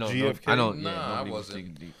 thinking I know. GFK? I know. Nah, Yeah, I nobody was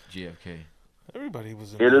wasn't. thinking GFK. Everybody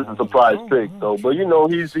was. It is a surprise pick though, but you know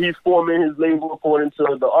he's forming his label according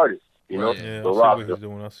to the artist. You know, Right. Yeah, I the see what roster. he's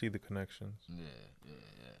doing. I see the connections. Yeah.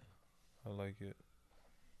 I like it.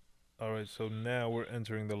 All right, so now we're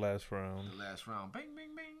entering the last round. The last round. Bing,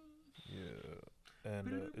 bing, bing. Yeah,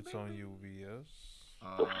 and it's on you, VS.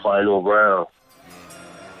 The final round.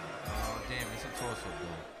 Oh, damn, it's a toss-up,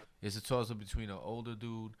 though. It's a toss-up between an older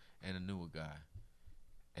dude and a newer guy.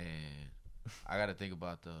 And I got to think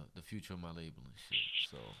about the future of my label and shit.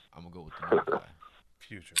 So I'm going to go with the newer guy.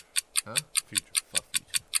 Future. Huh? Future. Fuck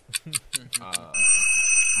Future. Nah,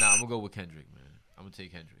 I'm going to go with Kendrick, man. I'm going to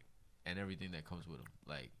take Kendrick. And everything that comes with him.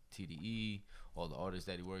 Like TDE, all the artists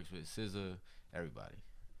that he works with, SZA, everybody.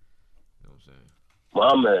 You know what I'm saying?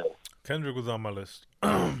 My man. Kendrick was on my list.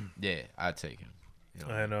 Yeah, I'd take him. You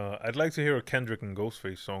know? And I'd like to hear a Kendrick and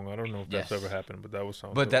Ghostface song. I don't know if that's Yes. ever happened, but that would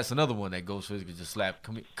sound But dope. that's another one that Ghostface could just slap.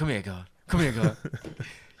 Come here, God. Come here, God.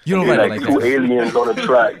 You don't He's write it like like two that. aliens on a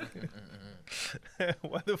track.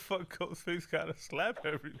 Why the fuck Ghostface gotta slap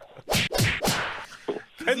everybody?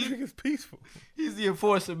 Kendrick is peaceful. He's the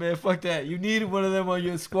enforcer, man. Fuck that. You need one of them on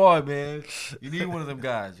your squad, man. You need one of them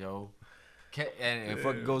guys, yo. And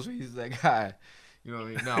fucking Ghostface is that guy. You know what I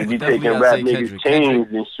mean? No, He but be definitely taking gotta rap say niggas' Kendrick. chains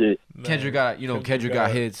and shit. Kendrick got, Kendrick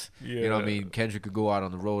got hits. Yeah. You know what I mean? Kendrick could go out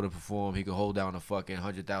on the road and perform. He could hold down a fucking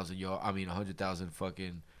 100,000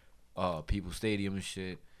 fucking people stadium and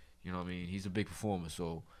shit. You know what I mean? He's a big performer,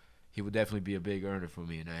 so he would definitely be a big earner for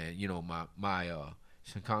me. And my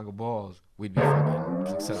Chicago balls, we'd be fucking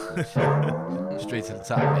successful and shit. Straight to the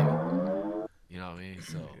top, baby. You know what I mean?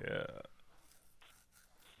 So Yeah.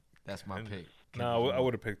 that's my pick. No, I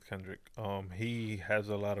would have picked Kendrick. He has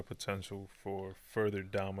a lot of potential for further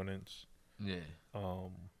dominance. Yeah.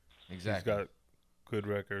 He's Exactly. got good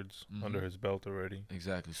records under his belt already.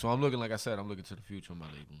 Exactly. So I'm looking, like I said, I'm looking to the future on my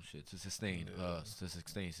label and shit to sustain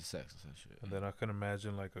success and shit. And then I can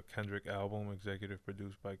imagine like a Kendrick album, executive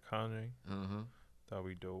produced by Kanye. Mm-hmm. That'd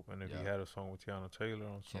be dope. And if he Yeah. had a song with Tiana Taylor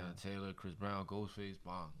on some, Tiana Taylor, Chris Brown, Ghostface,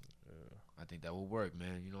 Bong. yeah, I think that will work,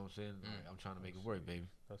 man. You know what I'm saying? Like, I'm trying to make it work, baby.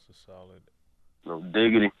 that's a solid No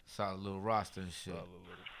diggity. Solid little roster and shit. little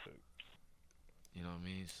pick. You know what I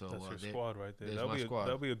mean? So That's your there- squad right there. there's That'll my be squad.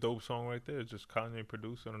 that'll be a dope song right there. Just Kanye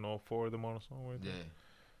producing and all four of them on a song right Yeah. there.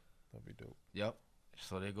 That'd be dope. Yep.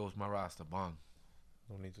 So there goes my roster, Bong.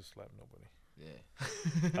 No need to slap nobody.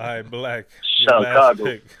 Yeah. All right, Black. Your last Chicago.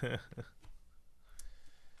 pick.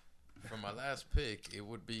 For my last pick, it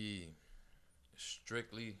would be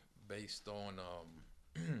strictly based on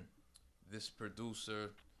this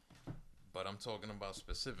producer, but I'm talking about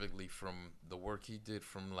specifically from the work he did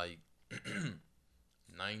from like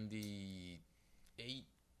 98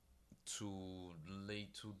 to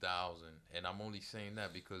late 2000. And I'm only saying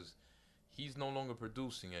that because he's no longer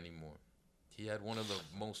producing anymore. He had one of the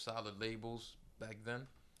most solid labels back then.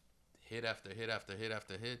 Hit after hit after hit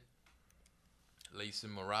after hit. Lacing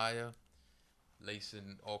Mariah,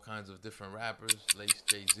 lacing all kinds of different rappers, lace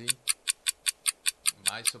Jay-Z.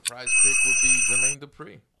 My surprise pick would be Jermaine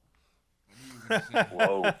Dupri.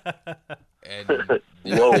 Whoa. And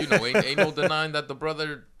Whoa. ain't no denying that the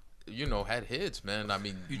brother, had hits, man. I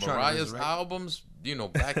mean, You trying to Mariah's resurrect? albums,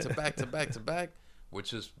 back to back to back to back,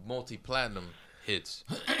 which is multi-platinum hits.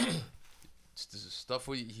 It's the stuff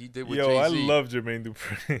he did with Yo, Jay-Z. I love Jermaine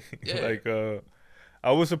Dupri. Yeah. Like,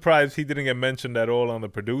 I was surprised he didn't get mentioned at all on the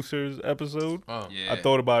producers episode. Yeah. I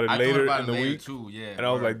thought about it I later thought about in it the later week, too. Yeah. and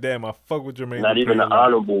I was word. like, "Damn, I fuck with Jermaine." Not Dupri even a an lot.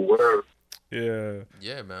 honorable word. Yeah.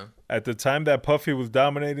 Yeah, man. At the time that Puffy was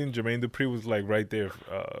dominating, Jermaine Dupri was like right there,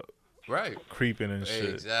 Right. creeping and shit.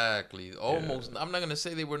 Exactly. Almost. I'm not gonna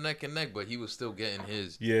say they were neck and neck, but he was still getting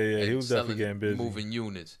his. Yeah, he and was definitely selling, getting busy. moving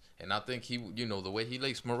units. And I think he, the way he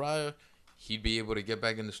laced Mariah, he'd be able to get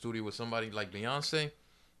back in the studio with somebody like Beyonce,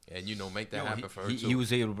 and make that happen for her too. He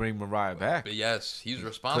was able to bring Mariah back. But yes, he's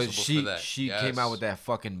responsible Because for that. she Yes. came out with that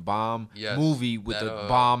fucking bomb Yes. movie with That, the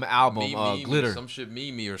bomb album, Mimi, Glitter. some shit,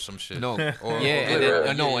 Mimi or some shit. No, Or yeah, Glitter.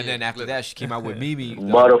 and then, Yeah, and then after Glitter. that, she came out with Mimi,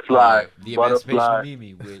 Butterfly. the Emancipation Butterfly. of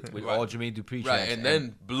Mimi, with Right. all Jermaine Dupri Right, tracks. and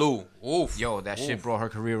then Blue. Oof. yo, that shit Oof. brought her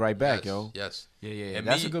career right back, Yes, yo. Yes. Yeah, And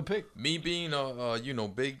that's me- a good pick. Me being a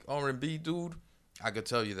big R&B dude, I could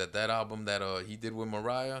tell you that album that he did with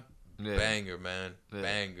Mariah, Yeah. banger, man, Yeah.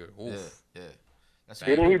 banger. Oof. Yeah. That's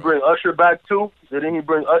Didn't he bring Usher back too? Didn't he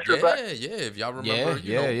bring Usher Yeah, back? yeah. If y'all Yeah,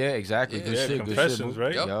 remember, exactly. Yeah. Good Yeah, shit, good shit. Confessions, Mook.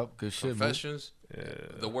 right? Yup, good shit. Mook. Confessions.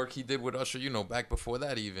 The work he did with Usher, back before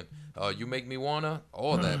that even. You Make Me Wanna,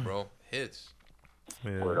 all that, bro. Hits.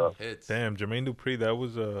 What Yeah. up? Hits. Damn, Jermaine Dupri, that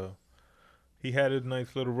was he had a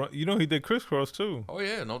nice little run. He did Crisscross too. Oh,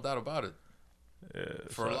 yeah, no doubt about it. Yeah,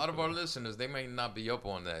 For a so- lot of our listeners, they may not be up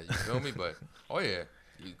on that. You feel me? But, oh, yeah.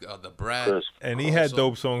 You got the Brad. Chris. and he had also-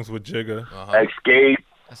 dope songs with Jigga. Uh-huh. Escape.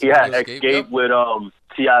 That's He a had good- Escape, Escape yep. with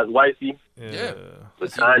T.I.'s wifey. Yeah. With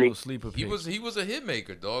that's a Tiny. little sleeper He pick. was a hit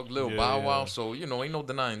maker, dog. Lil Yeah, Bow Wow. yeah. So, ain't no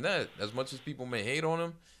denying that. As much as people may hate on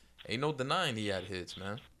him, ain't no denying he had hits,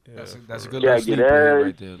 man. Yeah, That's a for good Yeah, little get sleeper pick in.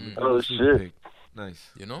 right there. Good Oh, little sleeper shit. pick. Nice,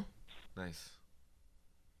 You know? nice.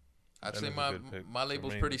 I'd That say is a my good pick. my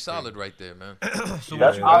label's Jermaine pretty Dupri. solid right there, man. So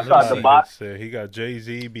That's Yeah, outside there's a the lot box. of hits there. He got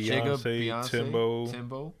Jay-Z, Jigga, Beyonce, Timbo,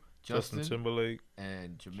 Timbo, Justin Justin, Timberlake.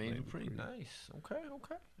 and Jermaine Jermaine Dupri. Dupri. Nice.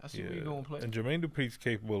 Okay. I see Yeah. where you're going to play. And Jermaine Dupri's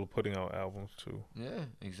capable of putting out albums too. Yeah,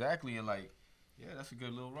 exactly. And that's a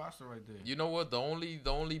good little roster right there. You know what? The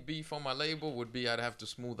only beef on my label would be I'd have to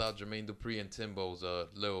smooth out Jermaine Dupri and Timbo's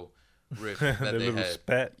little riff that That they little had.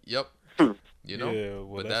 spat. Yep. You know? Yeah,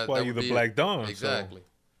 well, But that's why that you would the be Black Dawn. so Exactly.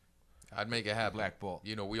 I'd make it happen. Black ball.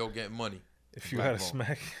 We all getting money. if you Black gotta ball.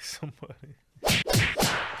 smack somebody,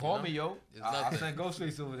 Call me, yo. It's I'll nothing. send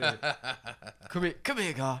Ghostface over there. Come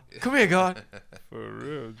here, God. Come here, God. for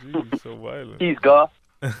real, geez, so violent. He's God.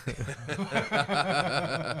 All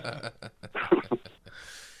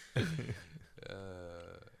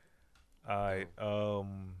right.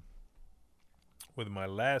 With my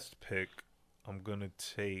last pick, I'm gonna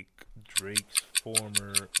take Drake's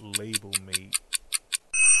former label mate,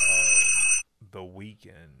 The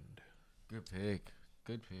Weeknd. Good pick.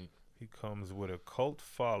 Good pick. He comes with a cult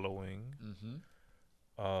following.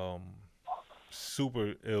 Mm-hmm.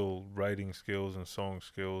 Super ill writing skills and song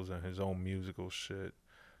skills and his own musical shit.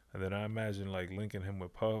 And then I imagine like linking him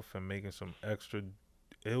with Puff and making some extra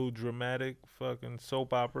ill dramatic fucking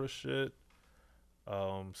soap opera shit.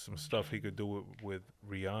 Some stuff he could do with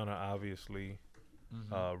Rihanna, obviously.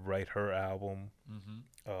 Write her album.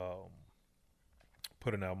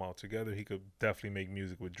 Put an album out together. He could definitely make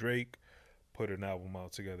music with Drake. Put an album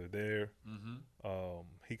out together there.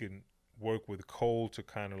 He can work with Cole to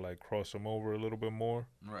kind of like cross him over a little bit more.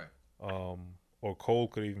 Right. Or Cole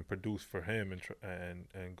could even produce for him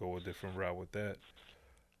and go a different route with that.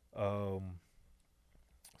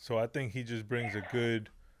 So I think he just brings a good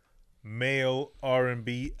male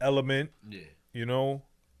R&B element. Yeah. You know,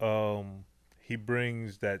 he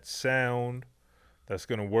brings that sound that's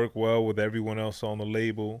gonna work well with everyone else on the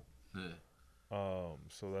label. Yeah.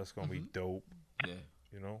 So that's gonna be dope. Yeah.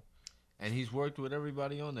 You know. And he's worked with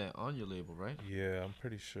everybody on your label, right? Yeah, I'm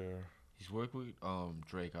pretty sure. He's worked with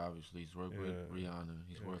Drake, obviously. He's worked with Rihanna.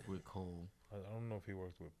 He's worked with Cole. I don't know if he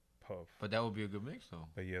worked with Puff. But that would be a good mix, though.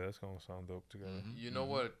 But yeah, that's gonna sound dope together. You know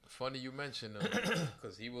what? Funny you mentioned him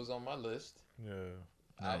because he was on my list. Yeah.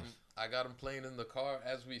 Nice. I got him playing in the car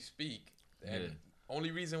as we speak. And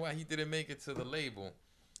only reason why he didn't make it to the label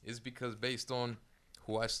is because based on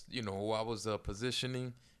who I was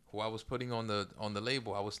positioning, who I was putting on the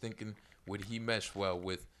label, I was thinking, would he mesh well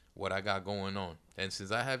with what I got going on? And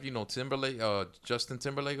since I have, Justin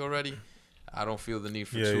Timberlake already, I don't feel the need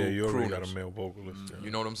for two you already got crooners. a male vocalist.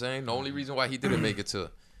 You know what I'm saying? The only reason why he didn't make it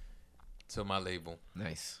to my label.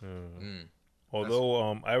 Nice.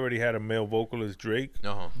 Although I already had a male vocalist, Drake,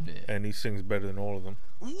 Uh-huh. Yeah. and he sings better than all of them.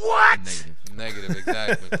 Negative,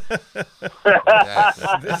 exactly.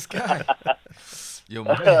 Exactly. This guy. Yo,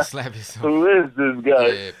 man, slap yourself. Who is this guy?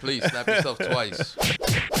 Yeah, please slap yourself twice.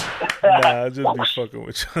 Nah, I just be fucking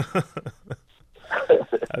with you.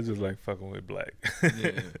 I just like fucking with Black.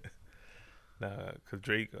 Yeah. Nah, cause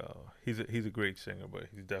Drake, he's a great singer, but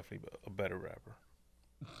he's definitely a better rapper.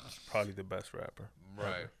 He's probably the best rapper.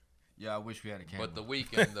 Right. Yeah, I wish we had a camera. But The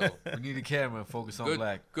Weeknd, though. We need a camera and focus on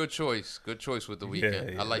Black. Good choice. Good choice with The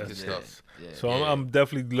Weeknd. Yeah, I like that's- his stuff. Yeah. So Yeah. I'm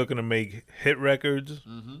definitely looking to make hit records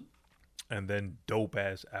Mm-hmm. and then dope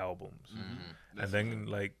ass albums, Mm-hmm. and then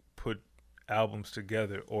like put albums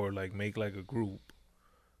together or like make like a group.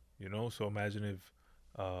 You know, so imagine if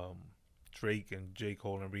Drake and J.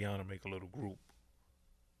 Cole and Rihanna make a little group.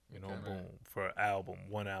 You know, Okay. boom, for an album,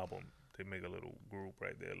 one album, they make a little group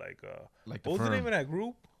right there. Like Like what was the name of that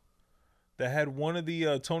group that had one of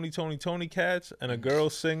the Tony cats and a girl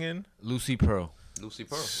singing? Lucy Pearl. Lucy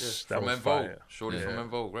Pearl. Yeah. That From was En Vogue. fire. Shorty Yeah. from En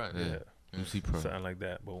Vogue, right. Yeah, Lucy Pearl. something like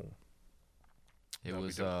that. Boom. It That'd be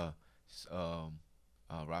was dope.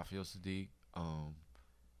 Raphael Sadiq,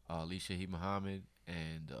 Alicia He Muhammad,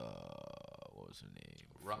 and what was her name?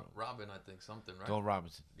 Robin, I think, something, right? Dawn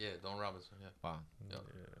Robinson. Yeah, Dawn Robinson, yeah. Wow. Yeah,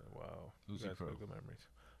 wow. Lucy That's Pearl. Good memories.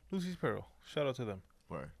 Lucy's Pearl. Shout out to them.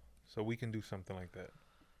 Word. So we can do something like that.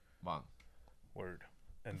 Bang. Word.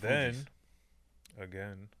 And The then, Fugees.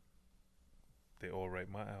 again, they all write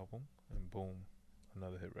my album, and boom,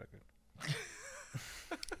 another hit record.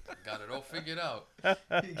 Got it all figured out.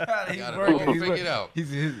 He got it. Got it all figured out.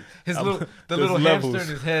 His I'm- little the there's little levels.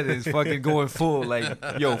 hamster in his head is fucking going full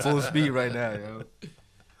full speed right now, yo.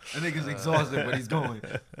 That nigga's exhausted, but he's going.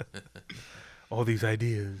 All these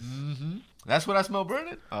ideas. Mm-hmm. That's what I smell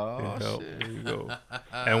burning. Oh You know, shit. there you go.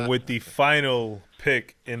 And with the final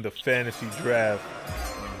pick in the fantasy draft,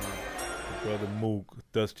 brother Mook,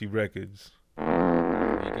 Dusty Records. What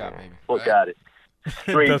you got, baby? Fuck out it.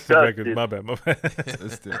 Straight Dusty Records, dusted. my bad.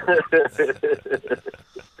 Let's do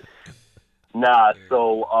Nah,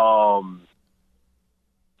 so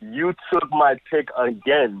you took my pick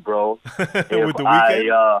again, bro. With If the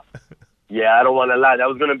Weeknd? I don't want to lie. That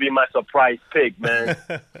was gonna be my surprise pick, man.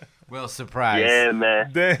 Well, surprise. Yeah,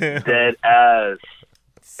 man. Damn. Dead ass.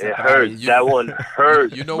 It hurts. You- That one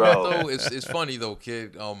hurts. You know bro. what though? It's funny though,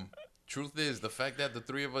 kid. Truth is, the fact that the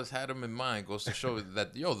three of us had him in mind goes to show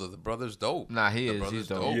that the brother's dope. Nah, he The is. brother's He's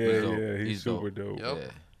dope. dope. Yeah, He's dope. yeah, he's super dope. Yep.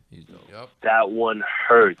 Yeah, he's dope. Yep. That one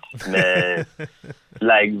hurts, man.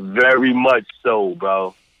 Like very much so,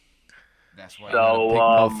 bro. That's why So, you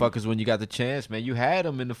gotta pick motherfuckers when you got the chance, man. You had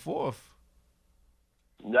him in the fourth.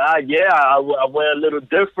 Nah, yeah, I went a little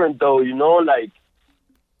different though. You know, like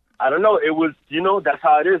I don't know. It was, that's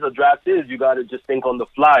how it is. A draft is. You got to just think on the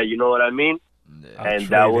fly. You know what I mean? And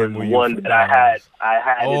that was one that I had. I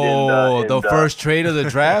had it in the first trade of the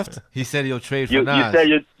draft. He said he'll trade for Nas. You said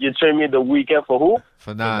you trade me the weekend for who?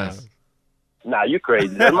 For Nas. Nah, you crazy.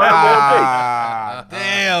 That's my number one pick.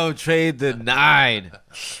 Damn, trade the 9.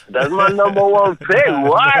 That's my number one pick.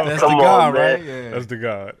 What? That's Come the god, on, man. right? Yeah. That's the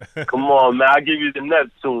god. Come on, man. I'll give you the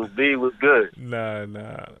Neptunes. B was good.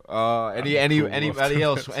 Nah. Anybody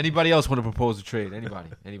else? Anybody else want to propose a trade? Anybody?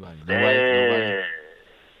 Nobody?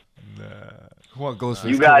 Nah. Come on, Ghostface.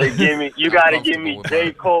 You gotta give me. You gotta give me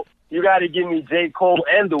J. Cole. You gotta give me J. Cole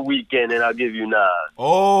and The Weeknd, and I'll give you Nas.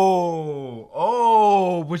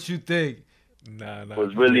 Oh, what you think? Nah.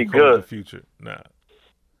 Was really J. Cole's good. The future. Nah.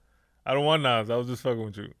 I don't want Nas. I was just fucking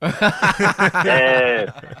with you. And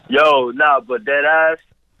but that ass,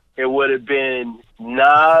 it would have been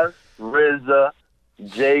Nas, RZA,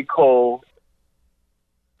 J. Cole,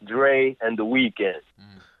 Dre, and The Weeknd.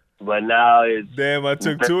 But now it's damn. I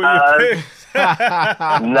took 2 of your picks.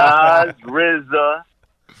 Nas, RZA,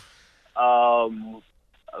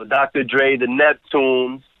 Dr. Dre, the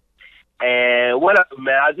Neptunes, and whatever,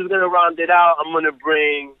 man. I'm just gonna round it out. I'm gonna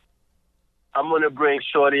bring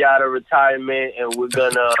Shorty out of retirement, and we're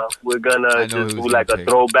gonna just do like a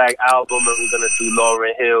throwback album, and we're gonna do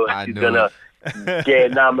Lauryn Hill, and she's gonna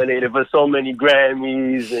get nominated for so many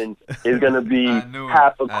Grammys, and it's gonna be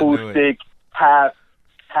half acoustic, half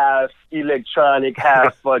electronic,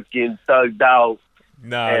 half fucking thugged out.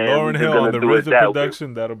 Nah, Lauryn Hill on the RZA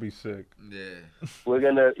production, that'll be sick. Yeah. We're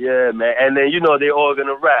gonna, man. And then, they all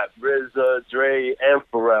gonna rap. RZA, Dre, and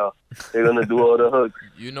Pharrell. They're gonna do all the hooks.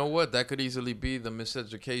 You know what? That could easily be the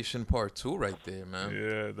Miseducation Part 2 right there, man.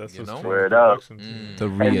 Yeah, that's what's true. Word up. The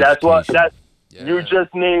and that's what, yeah. you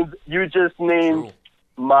just named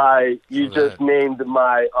my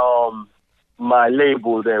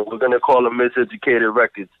label then. We're gonna call them Miseducated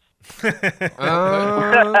Records. I'm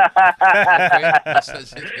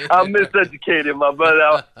miseducated, my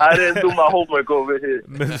brother. I didn't do my homework over here.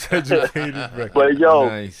 Miseducated record.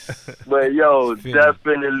 But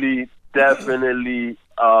definitely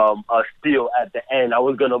a steal at the end. I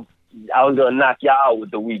was gonna knock y'all out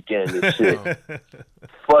with The Weeknd and shit.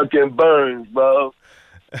 Fucking burns, bro.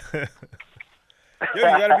 Yo, you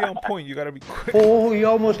gotta be on point. You gotta be quick. Oh, you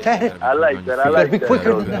almost had it. I like that. I like that.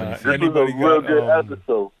 quicker This was a real good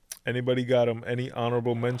episode. Anybody got any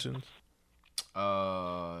honorable mentions?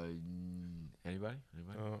 Anybody?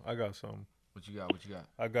 I got some. What you got?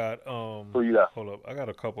 I got Who you got? Hold up. I got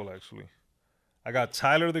a couple actually. I got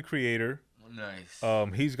Tyler the Creator. Nice.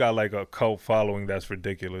 He's got like a cult following that's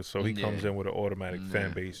ridiculous. So he comes in with an automatic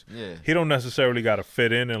fan base. Yeah. He don't necessarily got to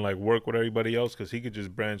fit in and like work with everybody else because he could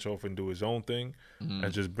just branch off and do his own thing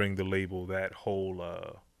and just bring the label that whole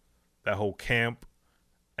camp.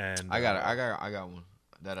 And I got one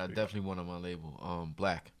that I definitely want on my label.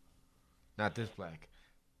 Black, not this Black.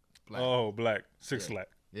 Oh, Black 6 Lack.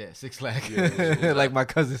 Yeah, 6 Lack. Yeah, like my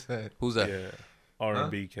cousin said. Who's that? Yeah.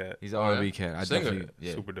 R&B cat. He's an R&B cat. I Singer.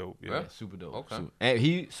 definitely, Super dope. Yeah, super dope. Okay. And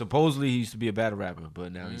he supposedly he used to be a battle rapper,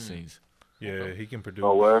 but now he sings. Yeah, he can produce.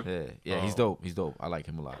 Oh, where? Yeah, he's dope. He's dope. I like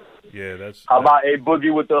him a lot. Yeah, that's. How about A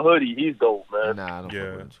Boogie with the hoodie? He's dope, man. Nah, I don't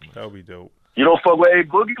fuck with him too much. That would be dope. You don't fuck with A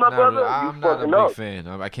Boogie, my brother? I'm You not a fucking big up. fan.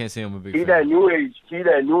 I can't say I'm a big He fan. that new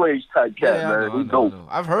age type cat, Yeah, man. I He's know. dope.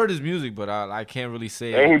 I've heard his music, but I can't really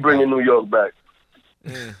say. And he bringing New York back.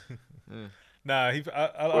 Nah, I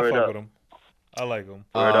fuck with him. I like him.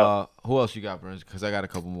 Who else you got, Burns? Because I got a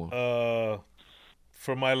couple more.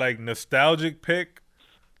 For my like nostalgic pick,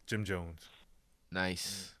 Jim Jones.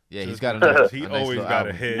 Nice. Yeah, Just he's got because a he nice always little got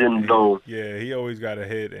album. a hit. Jim Jones. Yeah, he always got a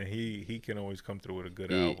hit, and he can always come through with a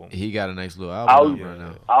good album. He got a nice little I album was, right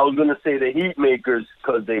now. I was gonna say the Heatmakers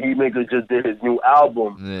because the Heatmakers just did his new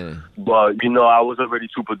album, Yeah, but I was already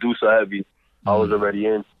too producer heavy. I was already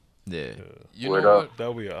in. yeah. You Word know up. what?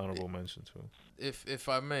 That'll be an honorable mention too. If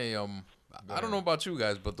I may, I don't know about you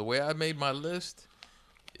guys, but the way I made my list,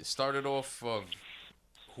 it started off of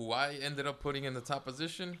who I ended up putting in the top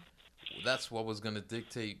position. That's what was gonna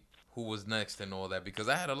dictate who was next and all that, because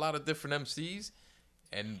I had a lot of different MCs,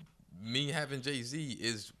 and me having Jay-Z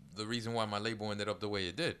is the reason why my label ended up the way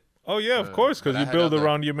it did. Oh yeah, of course, because but you I had build other-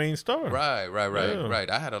 around your main star. Right. Yeah. Right.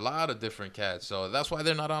 I had a lot of different cats, so that's why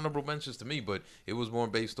they're not honorable mentions to me. But it was more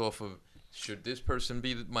based off of, should this person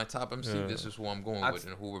be my top MC? Yeah. This is who I'm going with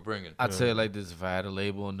and who we're bringing. I'd say it like this: if I had a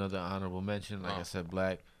label, another honorable mention, like Oh. I said,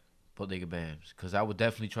 Black, Bodega Bams, because I would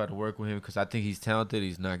definitely try to work with him because I think he's talented.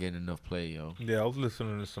 He's not getting enough play, yo. Yeah, I was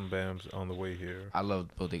listening to some BAMs on the way here. I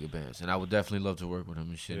love Bodega Bams, and I would definitely love to work with him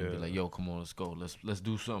and shit, and be Yeah. like, "Yo, come on, let's go, let's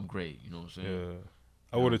do something great." You know what I'm saying? Yeah,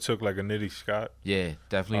 I would have took like a Nitty Scott. Yeah,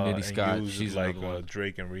 definitely Nitty and Scott. used She's like another one.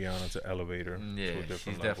 Drake and Rihanna to elevate her. Yeah, to a she's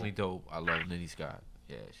different definitely level. dope. I love Nitty Scott.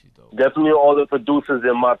 Yeah, she's dope. Definitely all the producers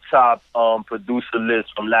in my top producer list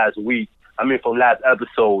from last week. I mean, from last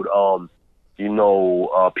episode.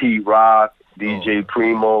 Pete Rock, DJ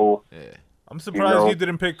Primo. Yeah. I'm surprised you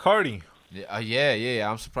didn't pick Cardi. Yeah.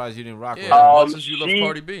 I'm surprised you didn't rock with Yeah, her. as much as you love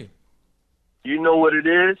Cardi B. You know what it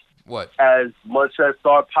is? What? As much as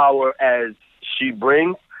star power as she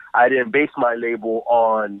brings, I didn't base my label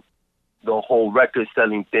on the whole record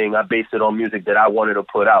selling thing. I based it on music that I wanted to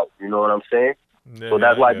put out. You know what I'm saying? Yeah, So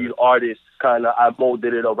that's why I get these it. artists I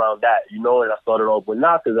molded it around that, and I started off with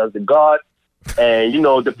Nas as the God, and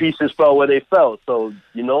the pieces fell where they fell. So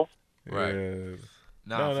Right. Yeah.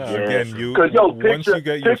 Nah, No, for no. sure. Again, you 'Cause, yo, once picture- you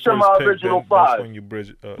get your picture first my pick, original then five. that's when you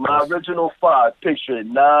bridge. my original five: picture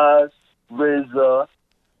Nas, RZA,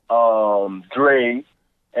 Dre,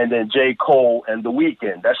 and then J. Cole and The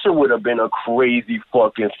Weeknd. That shit would have been a crazy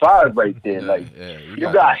fucking five right there. You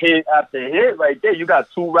got that. hit after hit right there. You got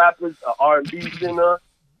two rappers, an R&B singer,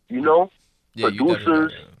 Yeah, you definitely got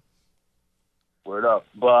producers. that. Word up.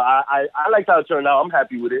 But I liked how it turned out. I'm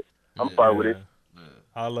happy with it. I'm fine with it.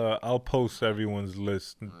 I'll post everyone's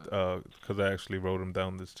list because I actually wrote them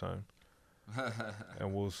down this time,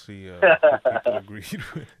 and we'll see who people agreed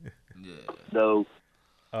with. Yeah. No.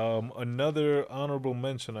 Another honorable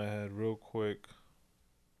mention I had real quick.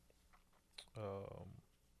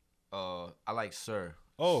 I like Sir.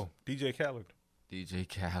 Oh, DJ Khaled. DJ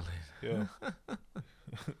Khaled. Yeah.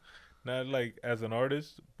 Not like as an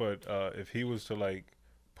artist, but if he was to like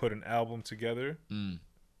put an album together,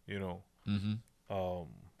 Mm-hmm.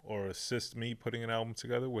 or assist me putting an album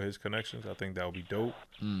together with his connections, I think that would be dope.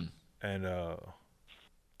 Mm. And I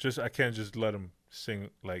can't just let him sing,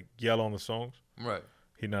 like yell on the songs. Right.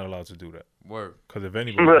 He's not allowed to do that. Word. Because if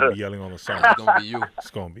anybody's gonna be yelling on the song, It's gonna be you.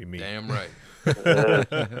 it's gonna be me. Damn right.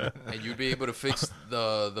 And you'd be able to fix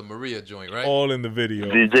the Maria joint, right? All in the video.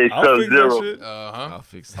 DJ I'll fix that Sub-Zero. shit. I'll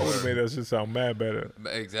fix I would have that. made that shit sound mad better.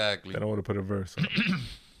 Exactly. Then I would have put a verse on.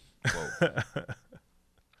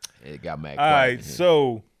 It got mad. All right,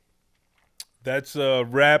 so that's a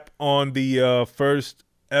wrap on the first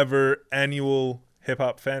ever annual hip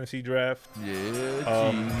hop fantasy draft.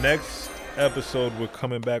 Yeah. Next episode, we're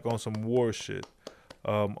coming back on some war shit,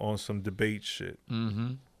 on some debate shit.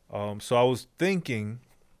 Mm-hmm. So I was thinking,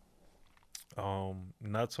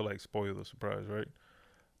 not to like spoil the surprise, right?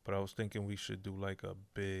 But I was thinking we should do like a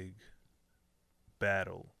big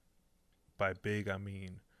battle. By big, I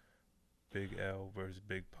mean Big L versus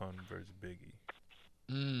Big Pun versus Biggie.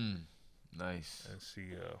 Nice. And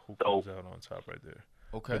see who comes out on top right there.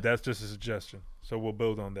 Okay. But that's just a suggestion. So we'll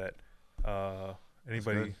build on that.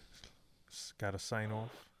 Anybody got to sign off?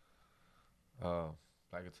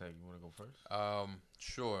 Black Attack, you want to go first?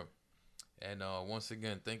 Sure. And once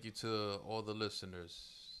again, thank you to all the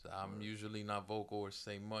listeners. I'm usually not vocal or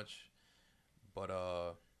say much, but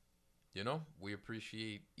we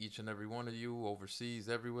appreciate each and every one of you overseas,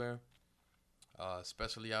 everywhere,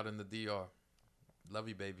 especially out in the DR. Love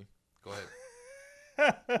you, baby. Go ahead.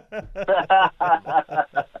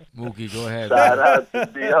 Mookie, go ahead. Shout out to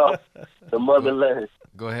DR, the motherland.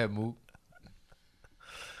 Go ahead, Mook.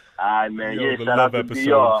 All right, man. Yo, the Shout love out to episode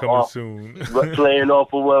DR. coming soon. Playing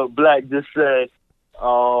off of what Black just said.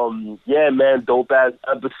 Yeah, man, dope ass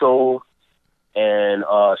episode. And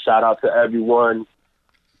shout out to everyone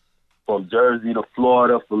from Jersey to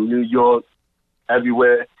Florida, from New York,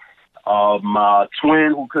 everywhere. My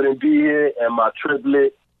twin who couldn't be here, and my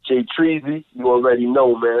triplet, Jay Treasy. You already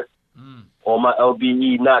know, man. All my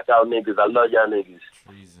LBE knockout niggas. I love y'all niggas.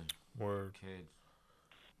 Treason. Word. Kid.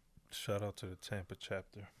 Shout out to the Tampa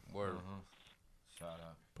chapter. Word. Shout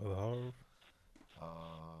out. Brother Harv.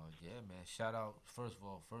 Yeah, man. Shout out. First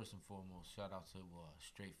and foremost, shout out to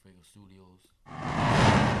Straight Figure Studios.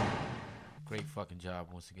 Great fucking job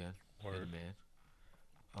once again. Word. Hey, man.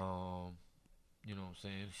 You know what I'm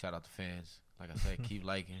saying? Shout out to fans. Like I said, keep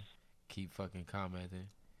liking, keep fucking commenting.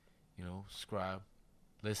 Subscribe,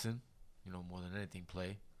 listen. More than anything,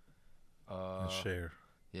 play. And share.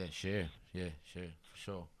 Yeah, share. Yeah, share for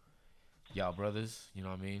sure. Y'all brothers, you know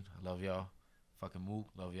what I mean? I love y'all. Fucking Mook,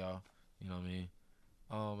 love y'all. You know what I mean?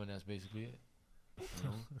 And that's basically it.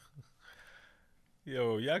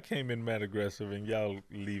 Yo, y'all came in mad aggressive and y'all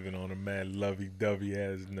leaving on a mad lovey-dovey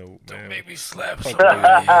ass note, man. Don't make me slap Fuck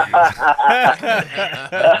somebody.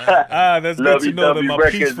 That's good to know that my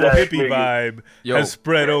Lovey-dovey peaceful records, hippie ass vibe Yo, has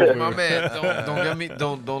spread over. My man,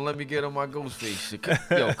 don't let me get on my ghost face shit.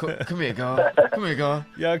 Yo, come here, God. Come here, God.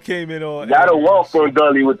 Y'all came in on. Y'all don't walk from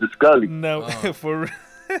Gully with the Scully. No, for real.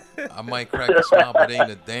 I might crack a smile, but ain't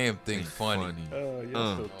a damn thing funny. You're still You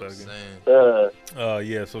know what I'm thugging. saying?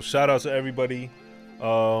 Yeah, so shout out to everybody.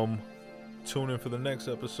 Tune in for the next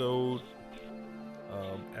episode.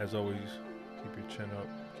 As always, keep your chin up,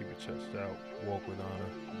 keep your chest out, walk with honor,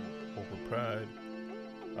 walk with pride.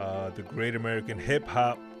 The Great American Hip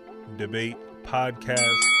Hop Debate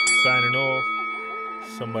Podcast signing off.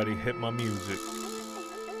 Somebody hit my music.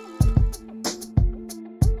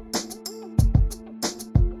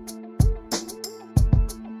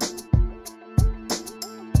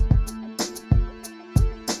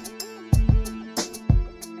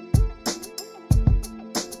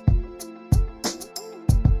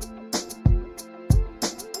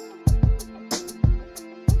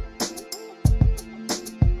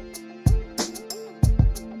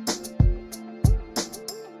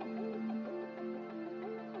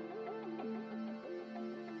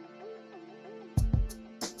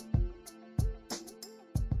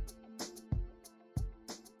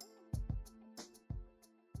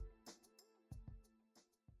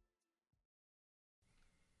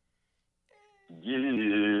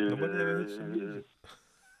 Nobody ever hits some music.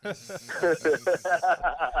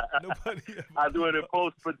 Nobody ever. I do it in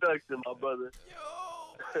post production, my brother. Yo,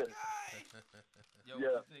 Yeah. what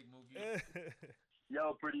you think, Mookie?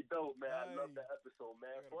 Yo, pretty dope, man. I love that episode,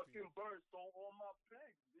 man. Fucking birds on all my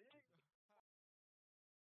packs,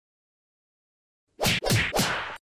 bitch.